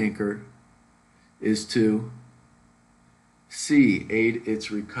sea anchor is to C. Aid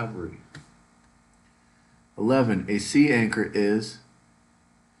its recovery. 11. A sea anchor is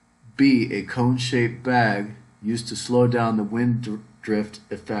B. A cone-shaped bag used to slow down the wind drift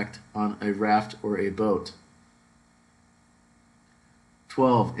effect on a raft or a boat.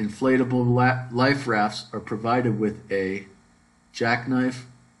 12. Inflatable life rafts are provided with a jackknife,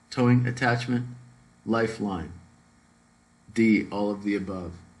 towing attachment, lifeline. D. All of the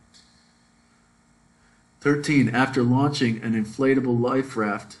above. 13. After launching, an inflatable life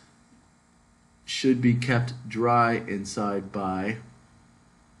raft should be kept dry inside by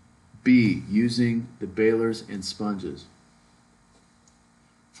B. Using the bailers and sponges.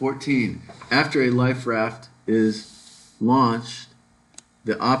 14. After a life raft is launched,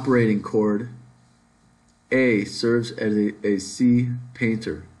 the operating cord A. serves as a sea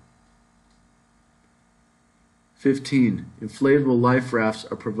painter. 15. Inflatable life rafts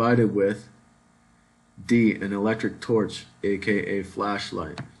are provided with D. An electric torch, aka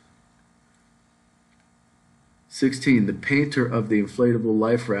flashlight. 16. The painter of the inflatable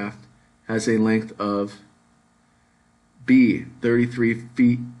life raft has a length of B. 33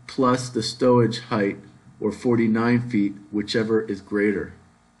 feet plus the stowage height, or 49 feet, whichever is greater.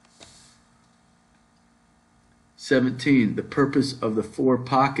 17. The purpose of the 4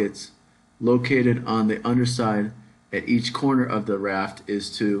 pockets located on the underside at each corner of the raft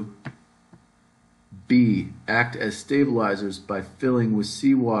is to B. Act as stabilizers by filling with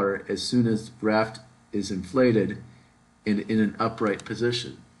seawater as soon as the raft is inflated and in an upright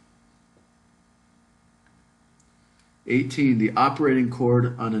position. 18. The operating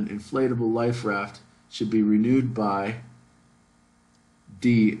cord on an inflatable life raft should be renewed by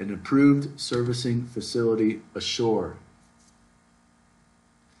D. An approved servicing facility ashore.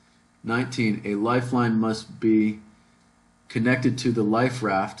 19. A lifeline must be connected to the life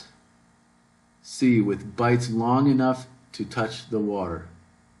raft, C. with bights long enough to touch the water.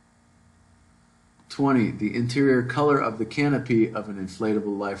 20. The interior color of the canopy of an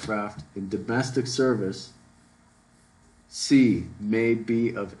inflatable life raft in domestic service, C. may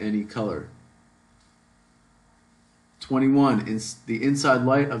be of any color. 21. The inside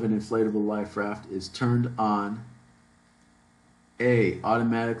light of an inflatable life raft is turned on A.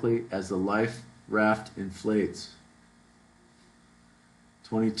 automatically as the life raft inflates.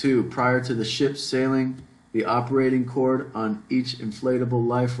 22. Prior to the ship sailing, the operating cord on each inflatable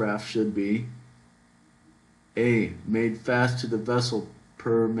life raft should be A. made fast to the vessel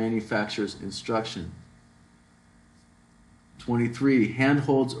per manufacturer's instruction. 23.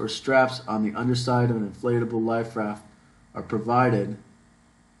 Handholds or straps on the underside of an inflatable life raft are provided.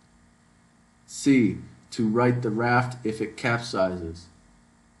 C. To right the raft if it capsizes.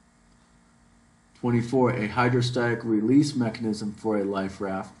 24. A hydrostatic release mechanism for a life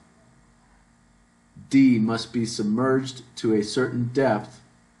raft. D. Must be submerged to a certain depth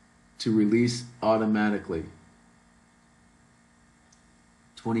to release automatically.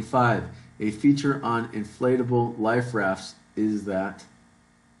 25. A feature on inflatable life rafts is that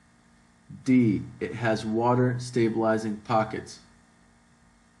D. It has water stabilizing pockets.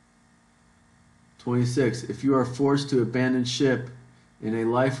 26. If you are forced to abandon ship in a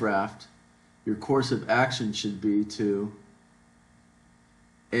life raft, your course of action should be to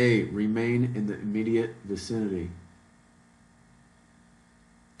A. Remain in the immediate vicinity.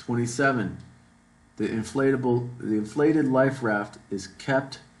 27. The inflated life raft is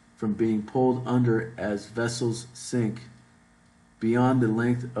kept from being pulled under as vessels sink beyond the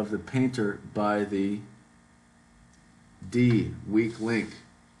length of the painter by the D. Weak link.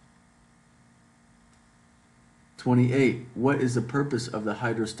 28. What is the purpose of the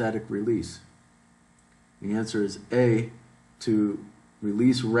hydrostatic release? The answer is A. To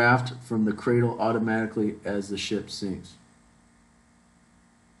release raft from the cradle automatically as the ship sinks.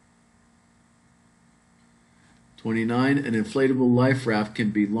 29. An inflatable life raft can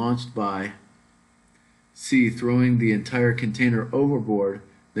be launched by C. Throwing the entire container overboard,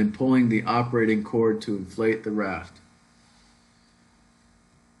 then pulling the operating cord to inflate the raft.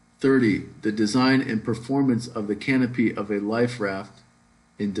 30. The design and performance of the canopy of a life raft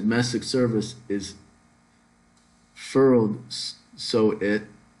in domestic service is furrowed so it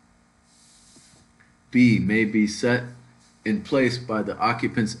B. May be set in place by the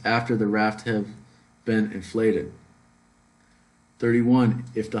occupants after the raft have been inflated. 31.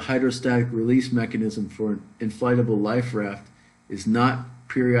 If the hydrostatic release mechanism for an inflatable life raft is not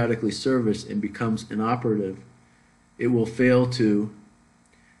periodically serviced and becomes inoperative, it will fail to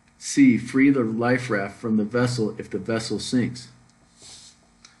C. Free the life raft from the vessel if the vessel sinks.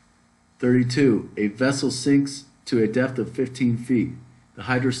 32. A vessel sinks to a depth of 15 feet. The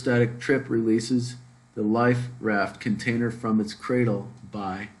hydrostatic trip releases the life raft container from its cradle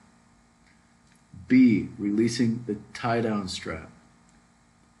by B. Releasing the tie-down strap.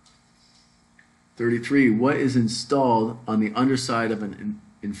 33. What is installed on the underside of an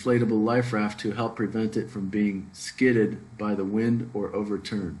inflatable life raft to help prevent it from being skidded by the wind or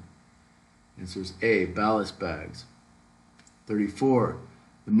overturned? Answer is A. Ballast bags. 34.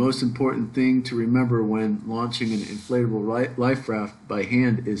 The most important thing to remember when launching an inflatable life raft by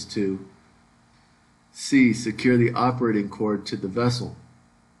hand is to C. Secure the operating cord to the vessel.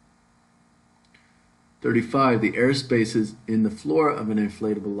 35. The air spaces in the floor of an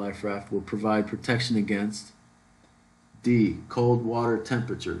inflatable life raft will provide protection against D. Cold water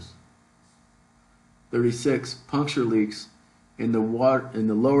temperatures. 36. Puncture leaks in the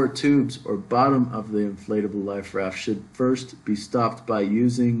lower tubes or bottom of the inflatable life raft should first be stopped by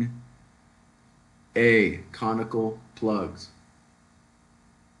using A. Conical plugs.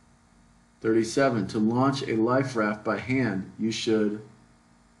 37. To launch a life raft by hand, you should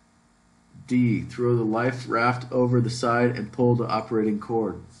D. Throw the life raft over the side and pull the operating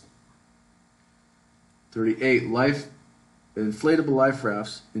cord. 38. Inflatable life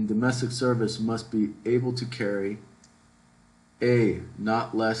rafts in domestic service must be able to carry A.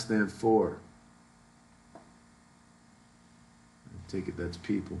 Not less than 4. I take it that's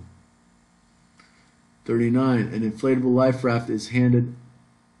people. 39. An inflatable life raft is hand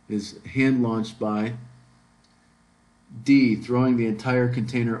launched by D. Throwing the entire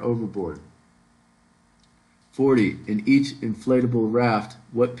container overboard. 40. In each inflatable raft,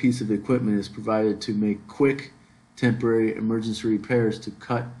 what piece of equipment is provided to make quick, temporary emergency repairs to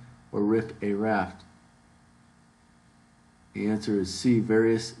cut or rip a raft? The answer is C.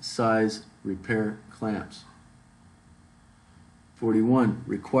 Various size repair clamps. 41.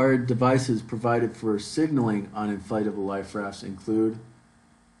 Required devices provided for signaling on inflatable life rafts include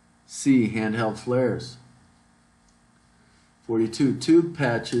C. Handheld flares. 42. Tube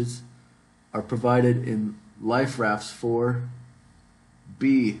patches are provided in life rafts for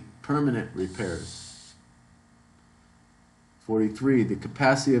B. Permanent repairs. 43. The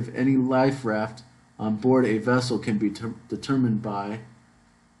capacity of any life raft on board a vessel can be determined by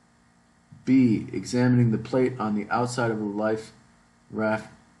B. Examining the plate on the outside of the life raft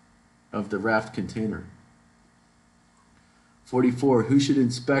container. 44. Who should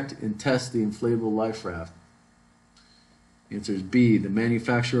inspect and test the inflatable life raft? The answer is B. The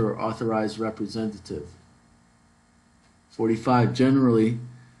manufacturer or authorized representative. 45. Generally,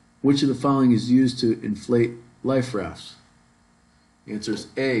 which of the following is used to inflate life rafts? The answer is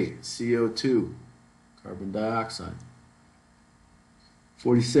A, CO2, carbon dioxide.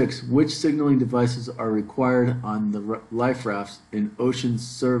 46. Which signaling devices are required on the life rafts in ocean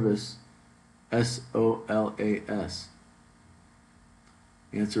service SOLAS?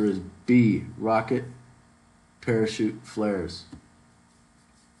 The answer is B, rocket parachute flares.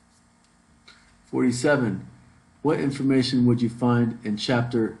 47. What information would you find in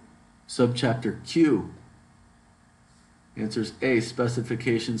subchapter Q? The answer is A,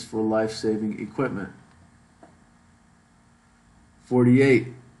 specifications for life-saving equipment. 48.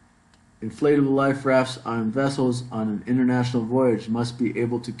 Inflatable life rafts on vessels on an international voyage must be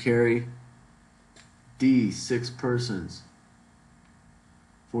able to carry D, 6 persons.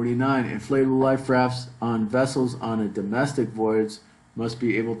 49. Inflatable life rafts on vessels on a domestic voyage must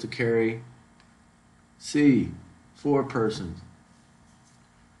be able to carry C, 4 persons.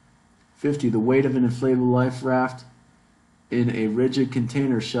 50. The weight of an inflatable life raft in a rigid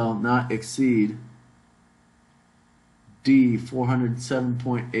container shall not exceed D,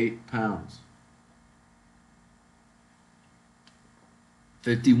 407.8 pounds.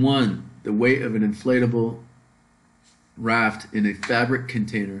 51. The weight of an inflatable raft in a fabric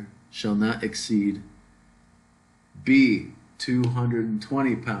container shall not exceed B,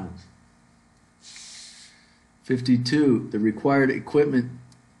 220 pounds. 52. The required equipment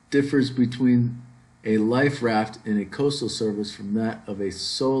differs between a life raft in a coastal service from that of a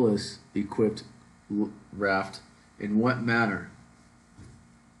SOLAS equipped raft. In what manner?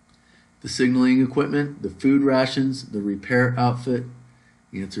 The signaling equipment, the food rations, the repair outfit.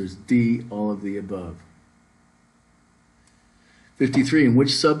 The answer is D, all of the above. 53. In which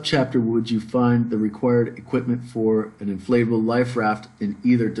subchapter would you find the required equipment for an inflatable life raft in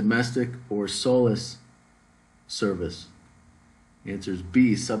either domestic or SOLAS service? The answer is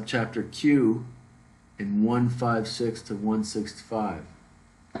B, subchapter Q in 156 to 165.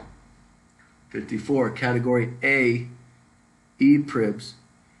 54. Category A, ePribs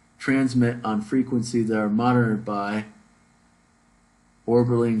transmit on frequencies that are monitored by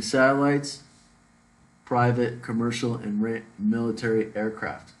orbiting satellites, private, commercial, and military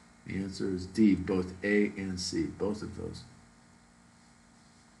aircraft. The answer is D, both A and C, both of those.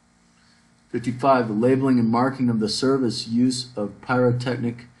 55. The labeling and marking of the service use of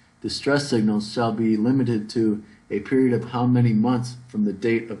pyrotechnic distress signals shall be limited to a period of how many months from the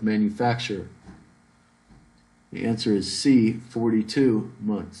date of manufacture? The answer is C, 42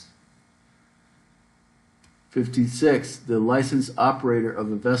 months. 56. The licensed operator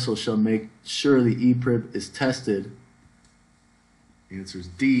of a vessel shall make sure the ePrib is tested. The answer is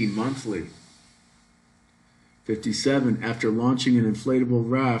D, monthly. 57. After launching an inflatable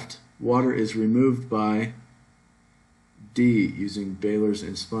raft, water is removed by D, using bailers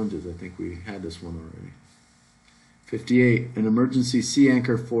and sponges. I think we had this one already. 58. An emergency sea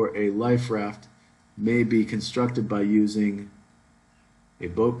anchor for a life raft may be constructed by using a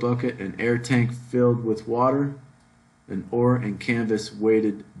boat bucket, an air tank filled with water, an oar, and canvas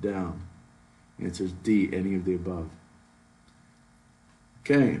weighted down. The answer is D, any of the above.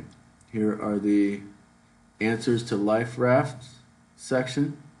 Okay, here are the answers to life rafts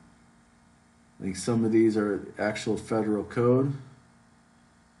section. I think some of these are actual federal code.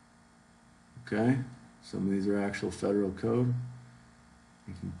 Okay, some of these are actual federal code.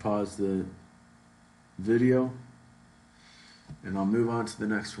 You can pause the video and I'll move on to the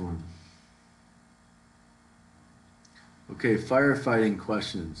next one. Okay, firefighting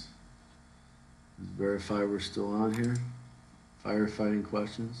questions. Let's verify we're still on here. Firefighting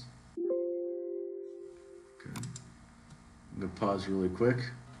questions. Okay, I'm going to pause really quick.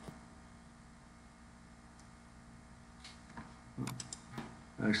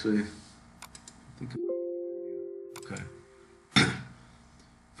 Actually, I think. Okay.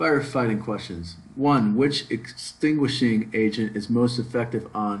 Firefighting questions. 1. Which extinguishing agent is most effective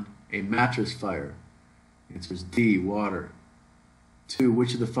on a mattress fire? The answer is D, water. 2.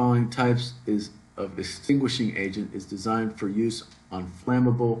 Which of the following types of extinguishing agent is designed for use on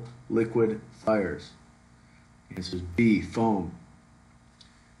flammable liquid fires? The answer is B, foam.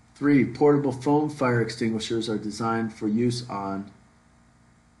 3. Portable foam fire extinguishers are designed for use on,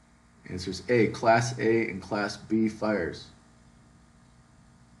 the answer is A, Class A and Class B fires.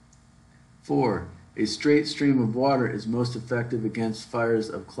 4. A straight stream of water is most effective against fires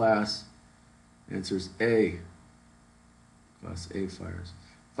of class, the answer is A, Class A fires.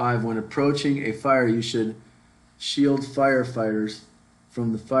 5. When approaching a fire, you should shield firefighters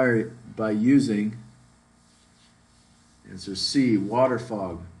from the fire by using, the answer is C, water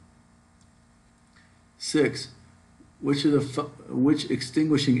fog. 6. Which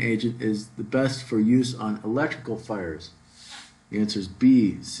extinguishing agent is the best for use on electrical fires? The answer is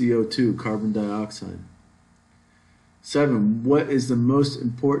B, CO2, carbon dioxide. 7. What is the most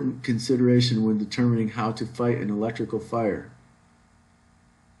important consideration when determining how to fight an electrical fire?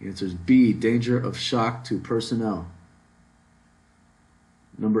 The answer is B, danger of shock to personnel.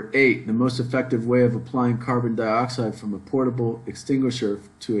 Number 8. The most effective way of applying carbon dioxide from a portable extinguisher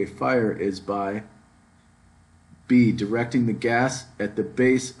to a fire is by B, directing the gas at the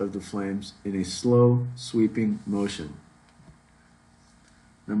base of the flames in a slow, sweeping motion.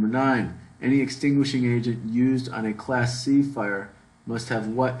 Number 9. Any extinguishing agent used on a Class C fire must have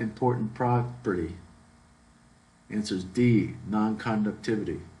what important property? The answer is D,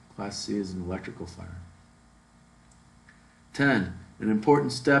 non-conductivity. Class C is an electrical fire. 10. An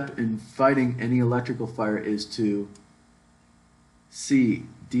important step in fighting any electrical fire is to C,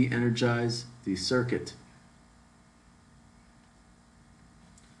 de-energize the circuit.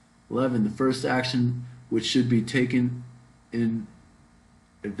 11. The first action which should be taken in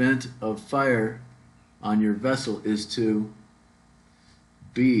event of fire on your vessel is to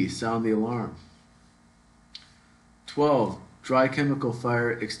B, sound the alarm. 12. Dry chemical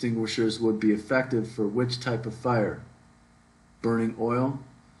fire extinguishers would be effective for which type of fire? Burning oil,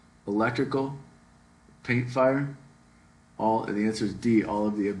 electrical, paint fire? All, the answer is D, all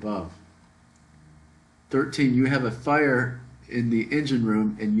of the above. 13. You have a fire in the engine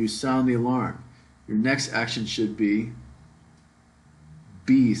room and you sound the alarm. Your next action should be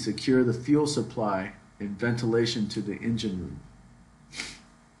B, secure the fuel supply and ventilation to the engine room.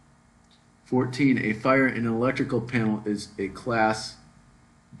 14. A fire in an electrical panel is a class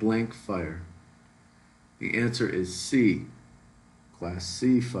blank fire. The answer is C, Class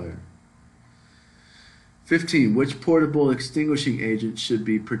C fire. 15. Which portable extinguishing agent should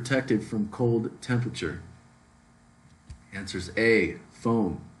be protected from cold temperature? Answer is A,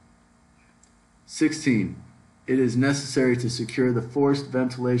 foam. 16. It is necessary to secure the forced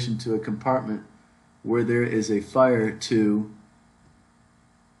ventilation to a compartment where there is a fire to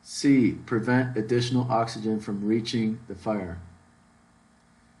C, prevent additional oxygen from reaching the fire.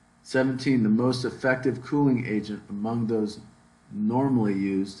 17. The most effective cooling agent among those normally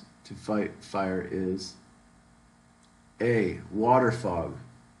used to fight fire is A, water fog.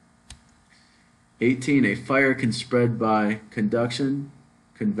 18. A fire can spread by conduction,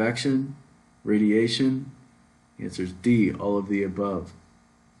 convection, radiation. The answer is D, all of the above.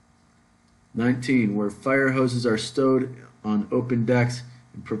 19. Where fire hoses are stowed on open decks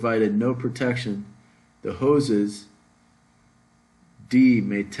and provided no protection, the hoses D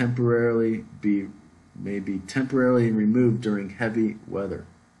may be temporarily removed during heavy weather.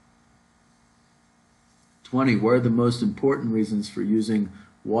 20. What are the most important reasons for using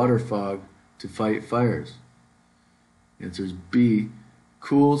water fog to fight fires? The answer is B,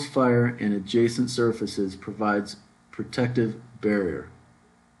 cools fire and adjacent surfaces, provides protective barrier.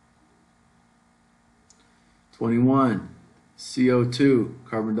 21. CO2,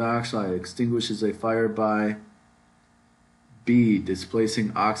 carbon dioxide, extinguishes a fire by B,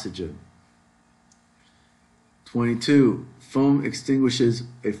 displacing oxygen. 22. Foam extinguishes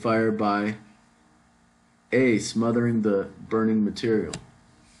a fire by A, smothering the burning material.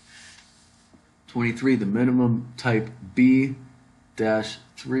 23. The minimum type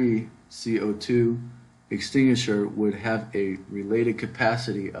B-3 CO2 extinguisher would have a related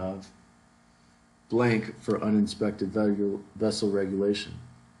capacity of blank for uninspected vessel regulation.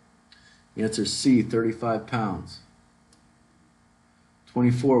 The answer is C, 35 pounds.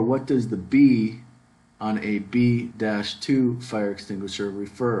 24. What does the B on a B-2 fire extinguisher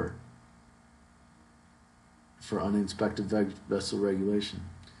refer for uninspected vessel regulation?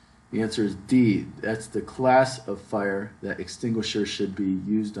 The answer is D. That's the class of fire that extinguisher should be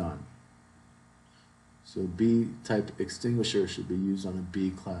used on. So B-type extinguisher should be used on a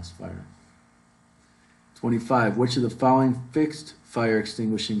B-class fire. 25. Which of the following fixed fire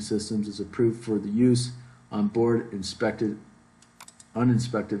extinguishing systems is approved for the use on board uninspected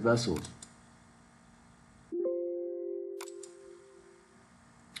vessels?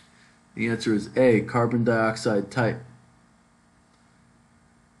 The answer is A, carbon dioxide type.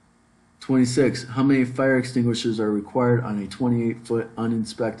 26. How many fire extinguishers are required on a 28-foot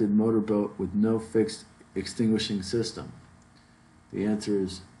uninspected motorboat with no fixed extinguishing system? The answer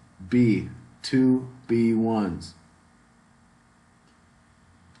is B, 2 B1s.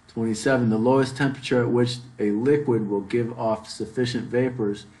 27. The lowest temperature at which a liquid will give off sufficient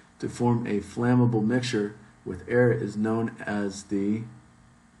vapors to form a flammable mixture with air is known as the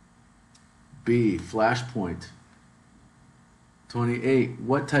B, flash point. 28.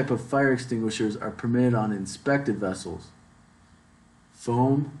 What type of fire extinguishers are permitted on inspected vessels?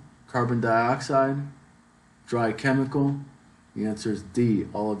 Foam, carbon dioxide, dry chemical, The answer is D,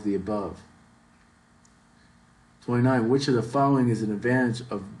 all of the above. 29. Which of the following is an advantage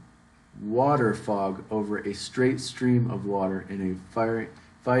of water fog over a straight stream of water in a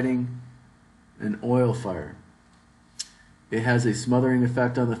fighting an oil fire? It has a smothering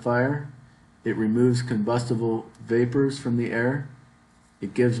effect on the fire. It removes combustible vapors from the air.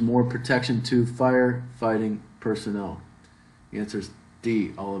 It gives more protection to firefighting personnel. The answer is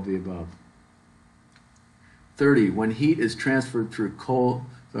D, all of the above. 30. When heat is transferred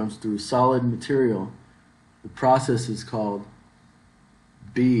through solid material, the process is called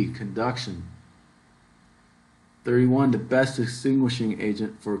B, conduction. 31. The best extinguishing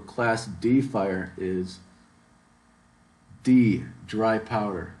agent for Class D fire is D, dry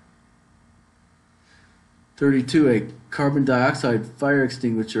powder. 32. A carbon dioxide fire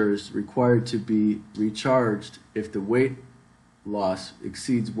extinguisher is required to be recharged if the weight loss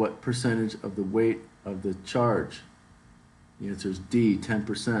exceeds what percentage of the weight of the charge? The answer is D,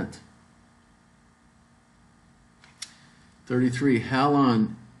 10%. 33.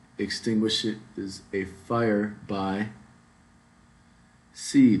 Halon extinguishes a fire by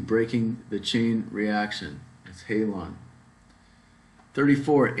C, breaking the chain reaction. That's halon.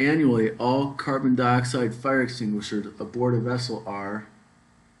 34. Annually, all carbon dioxide fire extinguishers aboard a vessel are,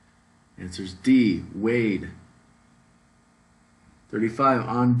 answers D, weighed. 35.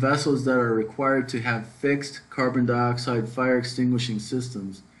 On vessels that are required to have fixed carbon dioxide fire extinguishing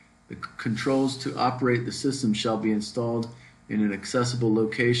systems, the controls to operate the system shall be installed in an accessible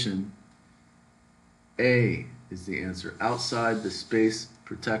location. A is the answer, outside the space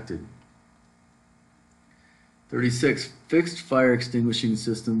protected. 36. Fixed fire extinguishing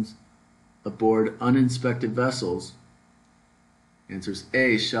systems aboard uninspected vessels, answers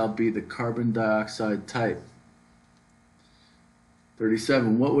A, shall be the carbon dioxide type.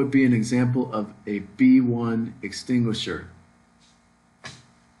 37. What would be an example of a B1 extinguisher?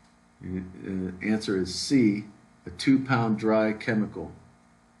 The answer is C, a 2-pound dry chemical.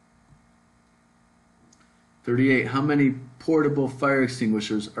 38. How many portable fire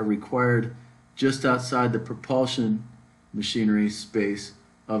extinguishers are required just outside the propulsion machinery space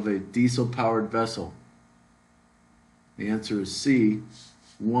of a diesel-powered vessel? The answer is C,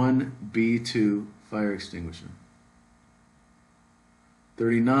 1 B2 fire extinguisher.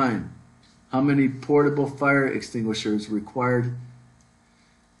 39. How many portable fire extinguishers required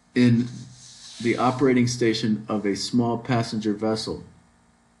in the operating station of a small passenger vessel?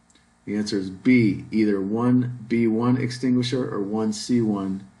 The answer is B, either 1 B1 extinguisher or 1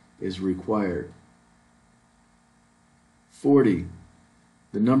 C1 is required. 40.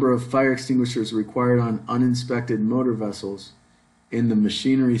 The number of fire extinguishers required on uninspected motor vessels in the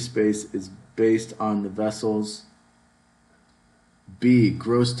machinery space is based on the vessel's B,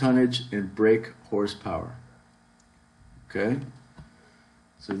 gross tonnage and brake horsepower. Okay?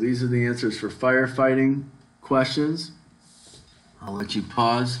 So these are the answers for firefighting questions. I'll let you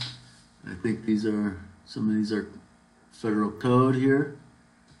pause. I think some of these are federal code here.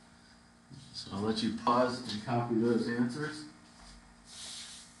 So I'll let you pause and copy those answers.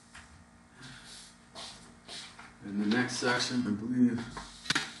 And the next section, I believe,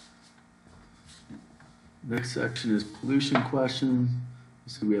 next section is pollution questions.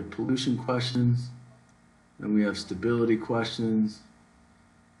 So we have pollution questions, then we have stability questions,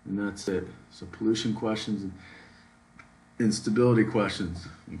 and that's it. So pollution questions and stability questions,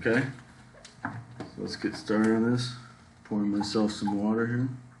 okay? So let's get started on this. Pouring myself some water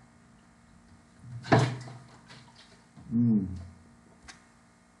here.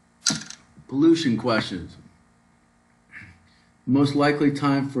 Pollution questions. Most likely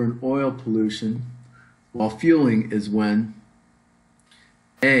time for an oil pollution while fueling is when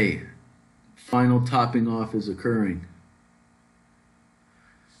A, final topping off is occurring.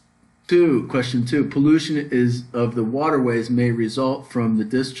 Question 2, pollution of the waterways may result from the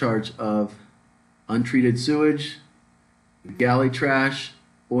discharge of untreated sewage, galley trash,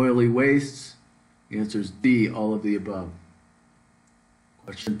 oily wastes. The answer is D, all of the above.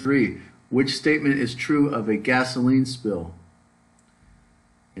 Question 3, which statement is true of a gasoline spill?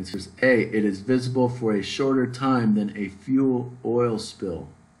 Answer is A, it is visible for a shorter time than a fuel oil spill.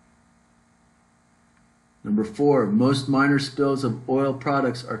 Number 4, most minor spills of oil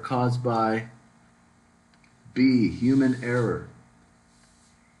products are caused by B, human error.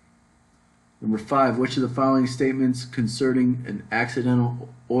 Number 5, which of the following statements concerning an accidental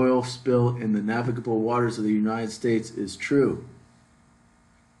oil spill in the navigable waters of the United States is true?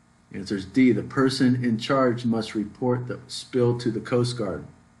 The answer is D, the person in charge must report the spill to the Coast Guard.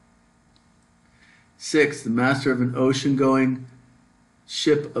 6, the master of an ocean-going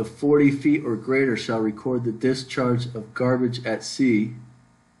ship of 40 feet or greater shall record the discharge of garbage at sea.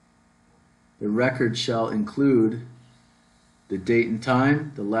 The record shall include the date and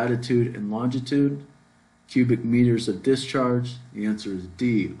time, the latitude and longitude, cubic meters of discharge. The answer is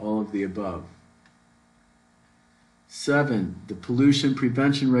D, all of the above. 7. The pollution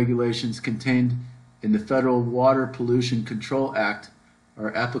prevention regulations contained in the Federal Water Pollution Control Act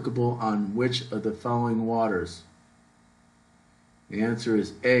are applicable on which of the following waters? The answer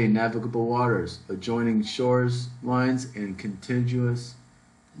is A, navigable waters, adjoining shores lines and contiguous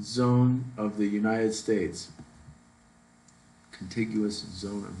zone of the United States. Contiguous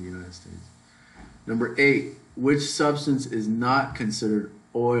zone of the United States. Number 8, which substance is not considered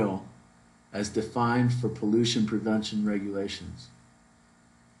oil as defined for pollution prevention regulations?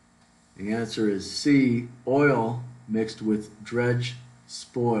 The answer is C, oil mixed with dredge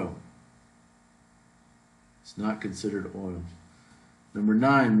spoil. It's not considered oil. Number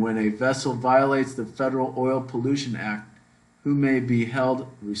 9, when a vessel violates the Federal Oil Pollution Act, who may be held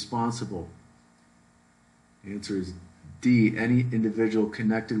responsible? The answer is D, any individual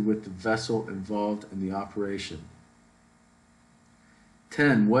connected with the vessel involved in the operation.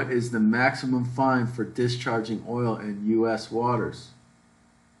 10, what is the maximum fine for discharging oil in U.S. waters?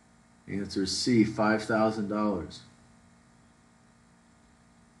 The answer is C, $5,000.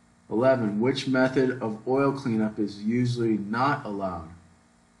 11, which method of oil cleanup is usually not allowed?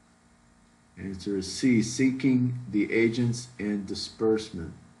 The answer is C, sinking the agents and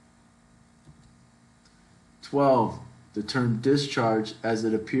disbursement. 12, the term discharge as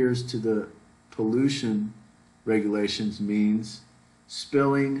it appears to the pollution regulations means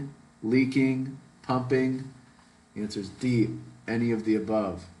spilling, leaking, pumping. The answer is D, any of the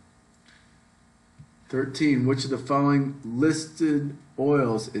above. 13, which of the following listed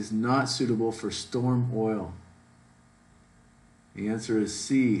oils is not suitable for storm oil? The answer is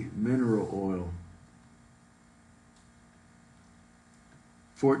C, mineral oil.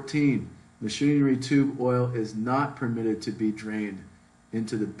 14, machinery tube oil is not permitted to be drained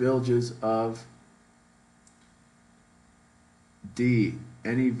into the bilges of D,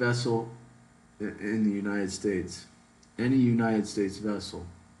 any vessel in the United States. Any United States vessel.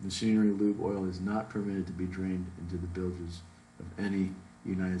 Machinery lube oil is not permitted to be drained into the bilges of any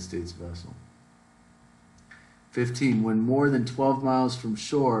United States vessel. 15, when more than 12 miles from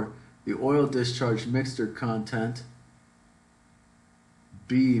shore, the oil discharge mixture content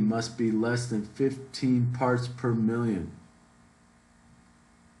B must be less than 15 parts per million.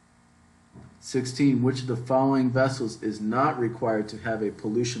 16, which of the following vessels is not required to have a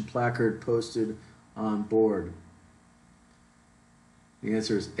pollution placard posted on board? The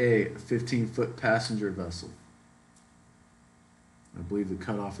answer is A, a 15-foot passenger vessel. I believe the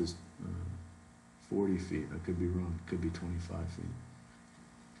cutoff is 40 feet. I could be wrong. It could be 25 feet.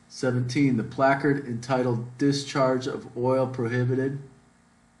 17, the placard entitled Discharge of Oil Prohibited.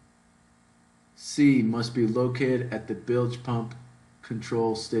 C, must be located at the bilge pump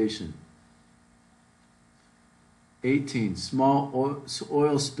control station. 18, small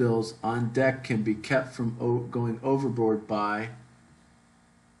oil spills on deck can be kept from going overboard by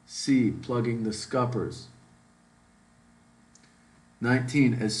C, plugging the scuppers.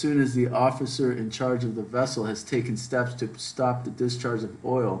 19, as soon as the officer in charge of the vessel has taken steps to stop the discharge of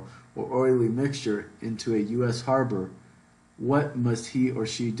oil or oily mixture into a U.S. harbor, what must he or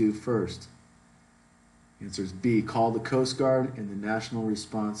she do first? The answer is B, call the Coast Guard and the National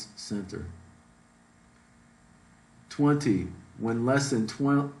Response Center. 20, when less than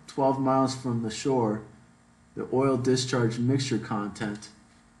 12 miles from the shore, the oil discharge mixture content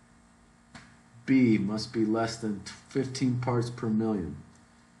B must be less than 15 parts per million.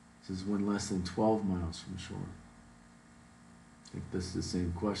 This is when less than 12 miles from shore. I think this is the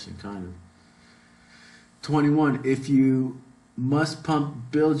same question, kind of. 21, if you must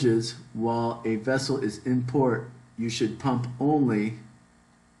pump bilges while a vessel is in port, you should pump only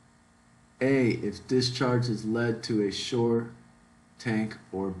A, if discharge is led to a shore tank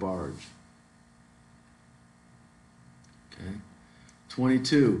or barge. Okay.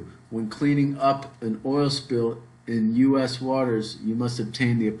 22, when cleaning up an oil spill in U.S. waters, you must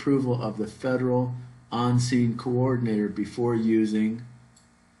obtain the approval of the federal on-scene coordinator before using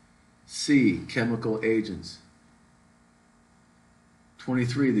C, chemical agents.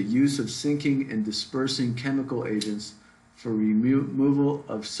 23, the use of sinking and dispersing chemical agents for removal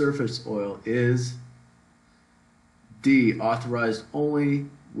of surface oil is D, authorized only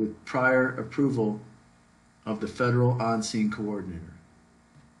with prior approval of the federal on-scene coordinator.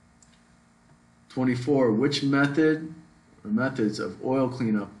 24, which method or methods of oil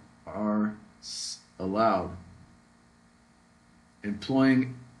cleanup are allowed?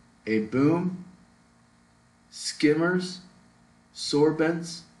 employing a boom, skimmers,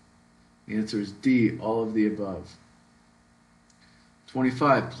 sorbents? The answer is D, all of the above.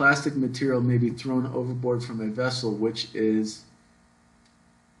 25. Plastic material may be thrown overboard from a vessel, which is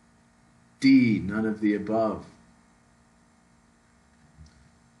D, none of the above.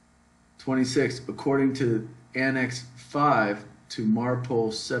 26. According to Annex 5 to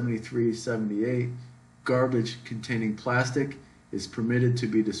MARPOL 7378, garbage containing plastic is permitted to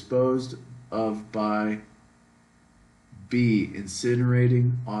be disposed of by B,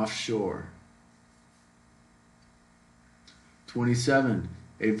 incinerating offshore. 27.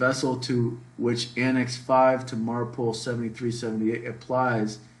 A vessel to which Annex 5 to MARPOL 7378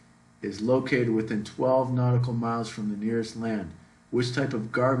 applies is located within 12 nautical miles from the nearest land. Which type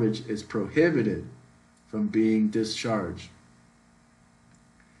of garbage is prohibited from being discharged?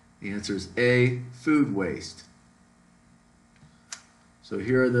 The answer is A, food waste. So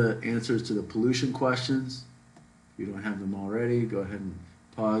here are the answers to the pollution questions. If you don't have them already, go ahead and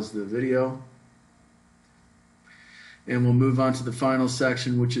pause the video. And we'll move on to the final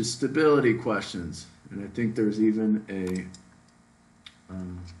section, which is stability questions. And I think there's even a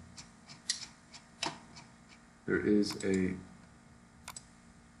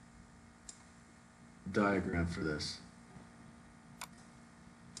diagram for this.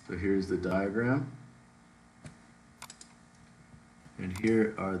 So here's the diagram. And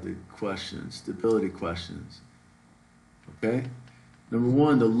here are the questions, stability questions. Okay? Number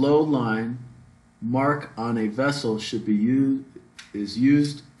 1, the load line mark on a vessel should be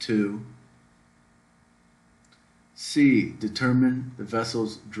used to C, determine the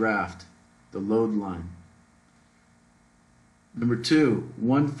vessel's draft, the load line. Number 2,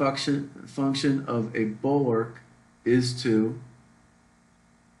 one function of a bulwark is to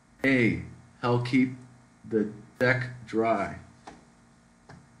A, help keep the deck dry.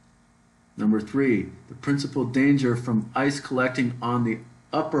 Number 3, the principal danger from ice collecting on the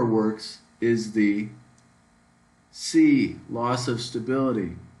upper works is the C, loss of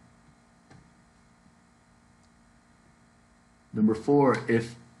stability. Number 4,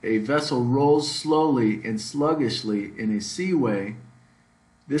 if a vessel rolls slowly and sluggishly in a seaway,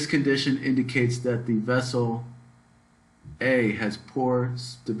 this condition indicates that the vessel A has poor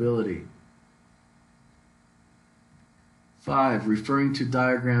stability. 5, referring to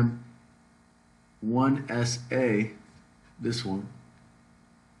diagram 1SA, this one,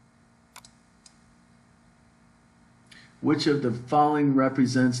 which of the following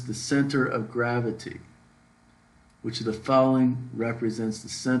represents the center of gravity? Which of the following represents the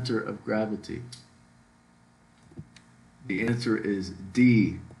center of gravity? The answer is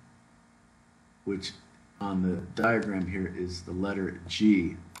D, which on the diagram here is the letter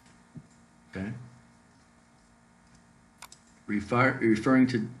G. Okay? Referring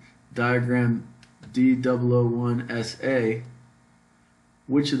to diagram D001SA,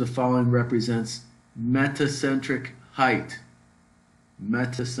 which of the following represents metacentric height?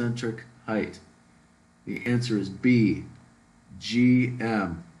 Metacentric height. The answer is B,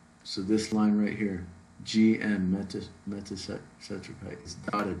 GM. So this line right here, GM, metacentric height, is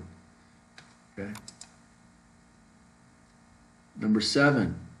dotted. Okay. Number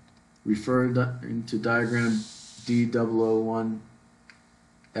 7, referring to diagram D001SA,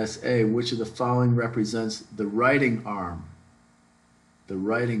 which of the following represents the writing arm? The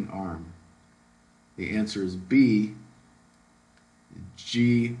writing arm. The answer is B,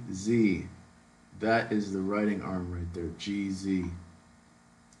 GZ. That is the writing arm right there, GZ.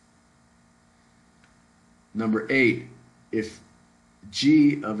 Number 8, if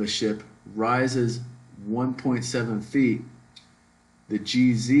G of a ship rises 1.7 feet, the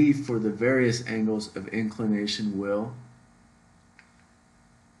GZ for the various angles of inclination will,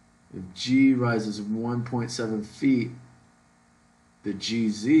 if G rises 1.7 feet, the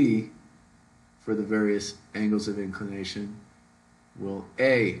GZ for the various angles of inclination will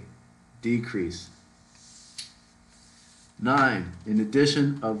A, decrease. 9, in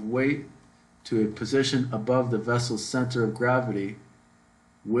addition of weight to a position above the vessel's center of gravity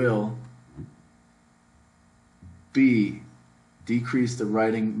will B, decrease the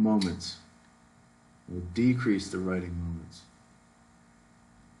righting moments. Will decrease the righting moments.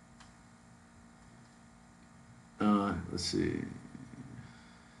 Let's see.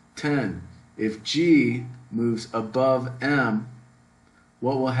 10, if G moves above M,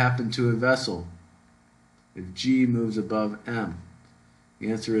 what will happen to a vessel? If G moves above M,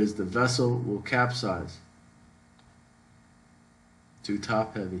 the answer is the vessel will capsize. Too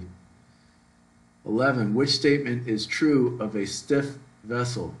top heavy. 11, which statement is true of a stiff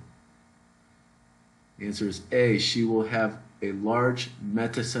vessel? The answer is A. She will have a large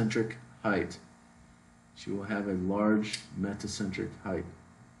metacentric height. She will have a large metacentric height.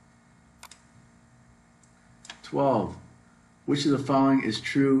 12. Which of the following is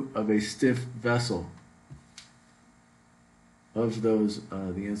true of a stiff vessel? Of those,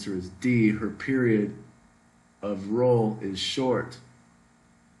 the answer is D. Her period of roll is short.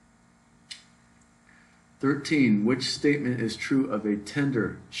 13. Which statement is true of a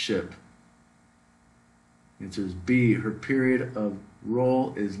tender ship? The answer is B. Her period of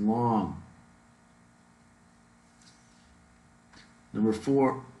roll is long. Number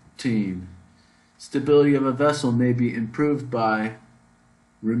 14. Stability of a vessel may be improved by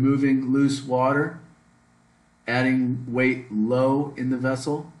removing loose water, adding weight low in the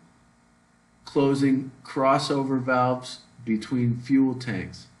vessel, closing crossover valves between fuel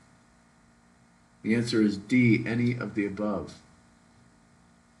tanks. The answer is D, any of the above.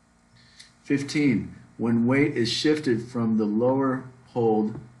 15. When weight is shifted from the lower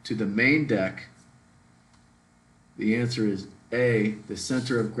hold to the main deck, the answer is A, the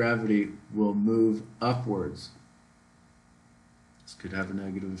center of gravity will move upwards. This could have a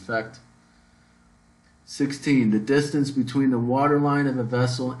negative effect. 16. The distance between the waterline of a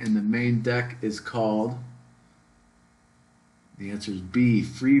vessel and the main deck is called, the answer is B,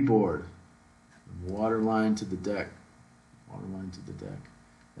 freeboard. Waterline to the deck. Waterline to the deck.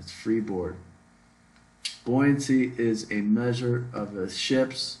 That's freeboard. Buoyancy is a measure of a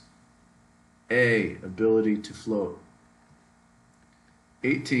ship's A, ability to float.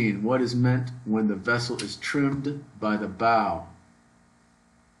 18. What is meant when the vessel is trimmed by the bow?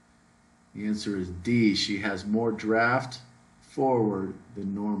 The answer is D. She has more draft forward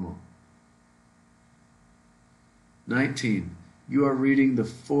than normal. 19. You are reading the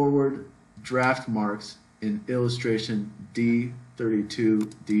forward draft marks in illustration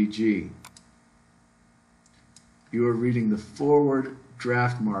D32DG. You are reading the forward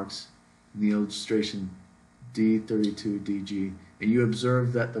draft marks in the illustration D32DG, and you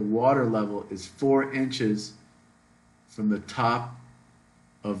observe that the water level is 4 inches from the top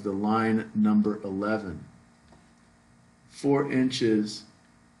of the line number 11. 4 inches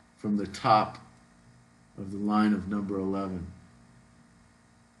from the top of the line of number 11.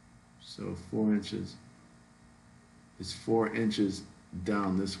 So 4 inches is 4 inches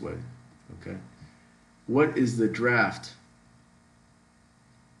down this way. Okay. What is the draft?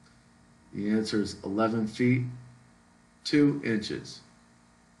 The answer is 11 feet, 2 inches.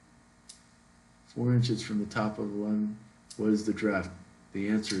 4 inches from the top of 11. What is the draft? The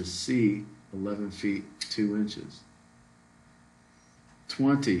answer is C, 11 feet, 2 inches.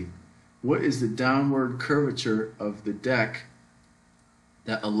 20. What is the downward curvature of the deck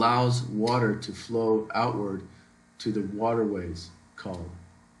that allows water to flow outward to the waterways called?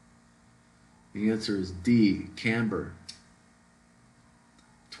 The answer is D, camber.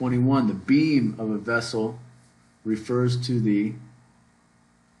 21. The beam of a vessel refers to the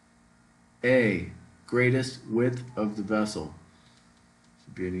A, greatest width of the vessel.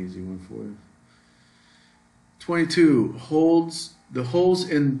 Should be an easy one for you. 22. The holes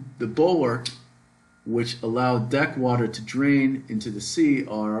in the bulwark which allow deck water to drain into the sea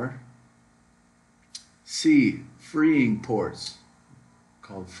are C, freeing ports,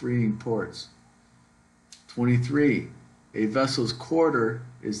 called freeing ports. 23. A vessel's quarter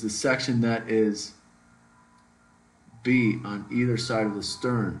is the section that is B, on either side of the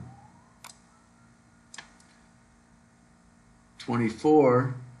stern.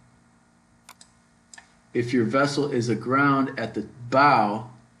 24. If your vessel is aground at the bow,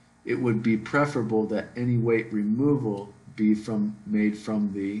 it would be preferable that any weight removal be made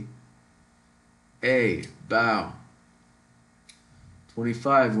from the A, bow.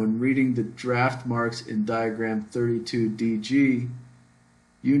 25. When reading the draft marks in diagram 32DG,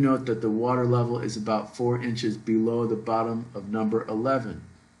 you note that the water level is about 4 inches below the bottom of number 11.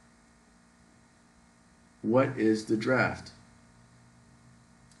 What is the draft?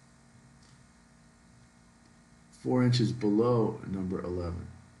 4 inches below number 11.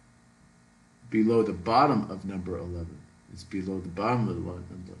 Below the bottom of number 11. It's below the bottom of the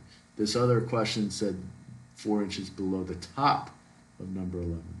number. This other question said 4 inches below the top of number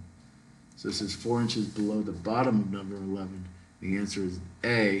 11. So this is 4 inches below the bottom of number 11. The answer is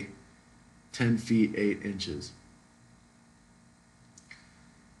A, 10 feet 8 inches.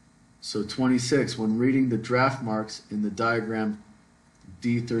 So 26, when reading the draft marks in the diagram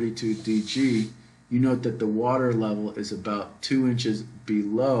D32DG, you note that the water level is about 2 inches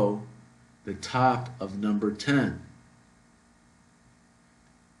below the top of number 10.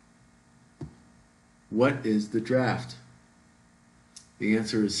 What is the draft? The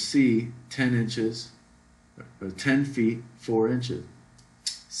answer is C, 10 inches 10 feet 4 inches.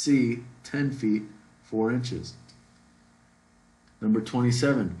 C, 10 feet 4 inches. Number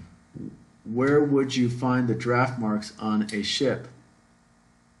 27. Where would you find the draft marks on a ship?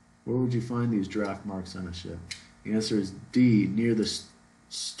 Where would you find these draft marks on a ship? The answer is D, near the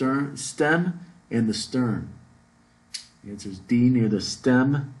stem and the stern. The answer is D, near the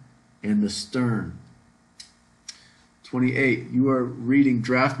stem and the stern. 28. You are reading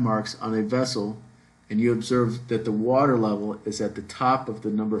draft marks on a vessel and you observe that the water level is at the top of the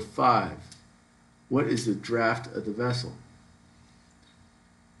number 5. What is the draft of the vessel?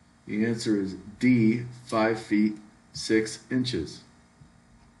 The answer is D, 5 feet 6 inches.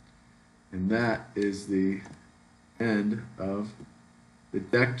 And that is the end of the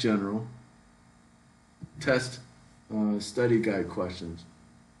Deck General test study guide questions.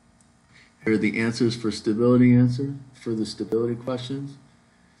 Here are the answers for the stability questions.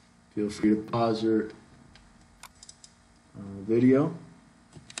 Feel free to pause your video.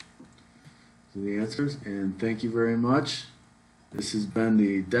 The answers, and thank you very much. This has been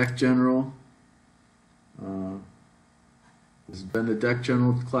the Deck General. This has been the Deck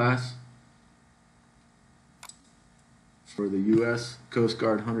General class for the U.S. Coast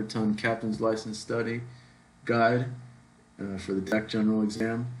Guard 100-ton Captain's License Study Guide for the Deck General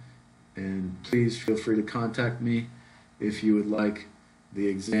exam. And please feel free to contact me if you would like the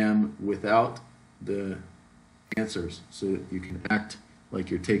exam without the answers, so that you can act like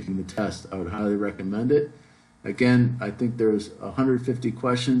you're taking the test. I would highly recommend it. Again, I think there's 150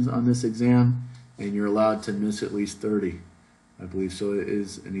 questions on this exam, and you're allowed to miss at least 30, I believe. So it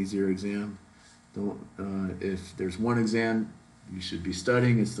is an easier exam. If there's one exam you should be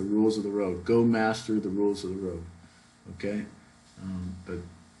studying, it's the rules of the road. Go master the rules of the road. Okay? But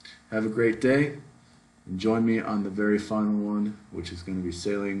have a great day, and join me on the very final one, which is going to be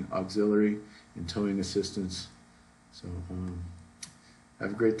sailing auxiliary and towing assistance. So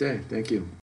have a great day. Thank you.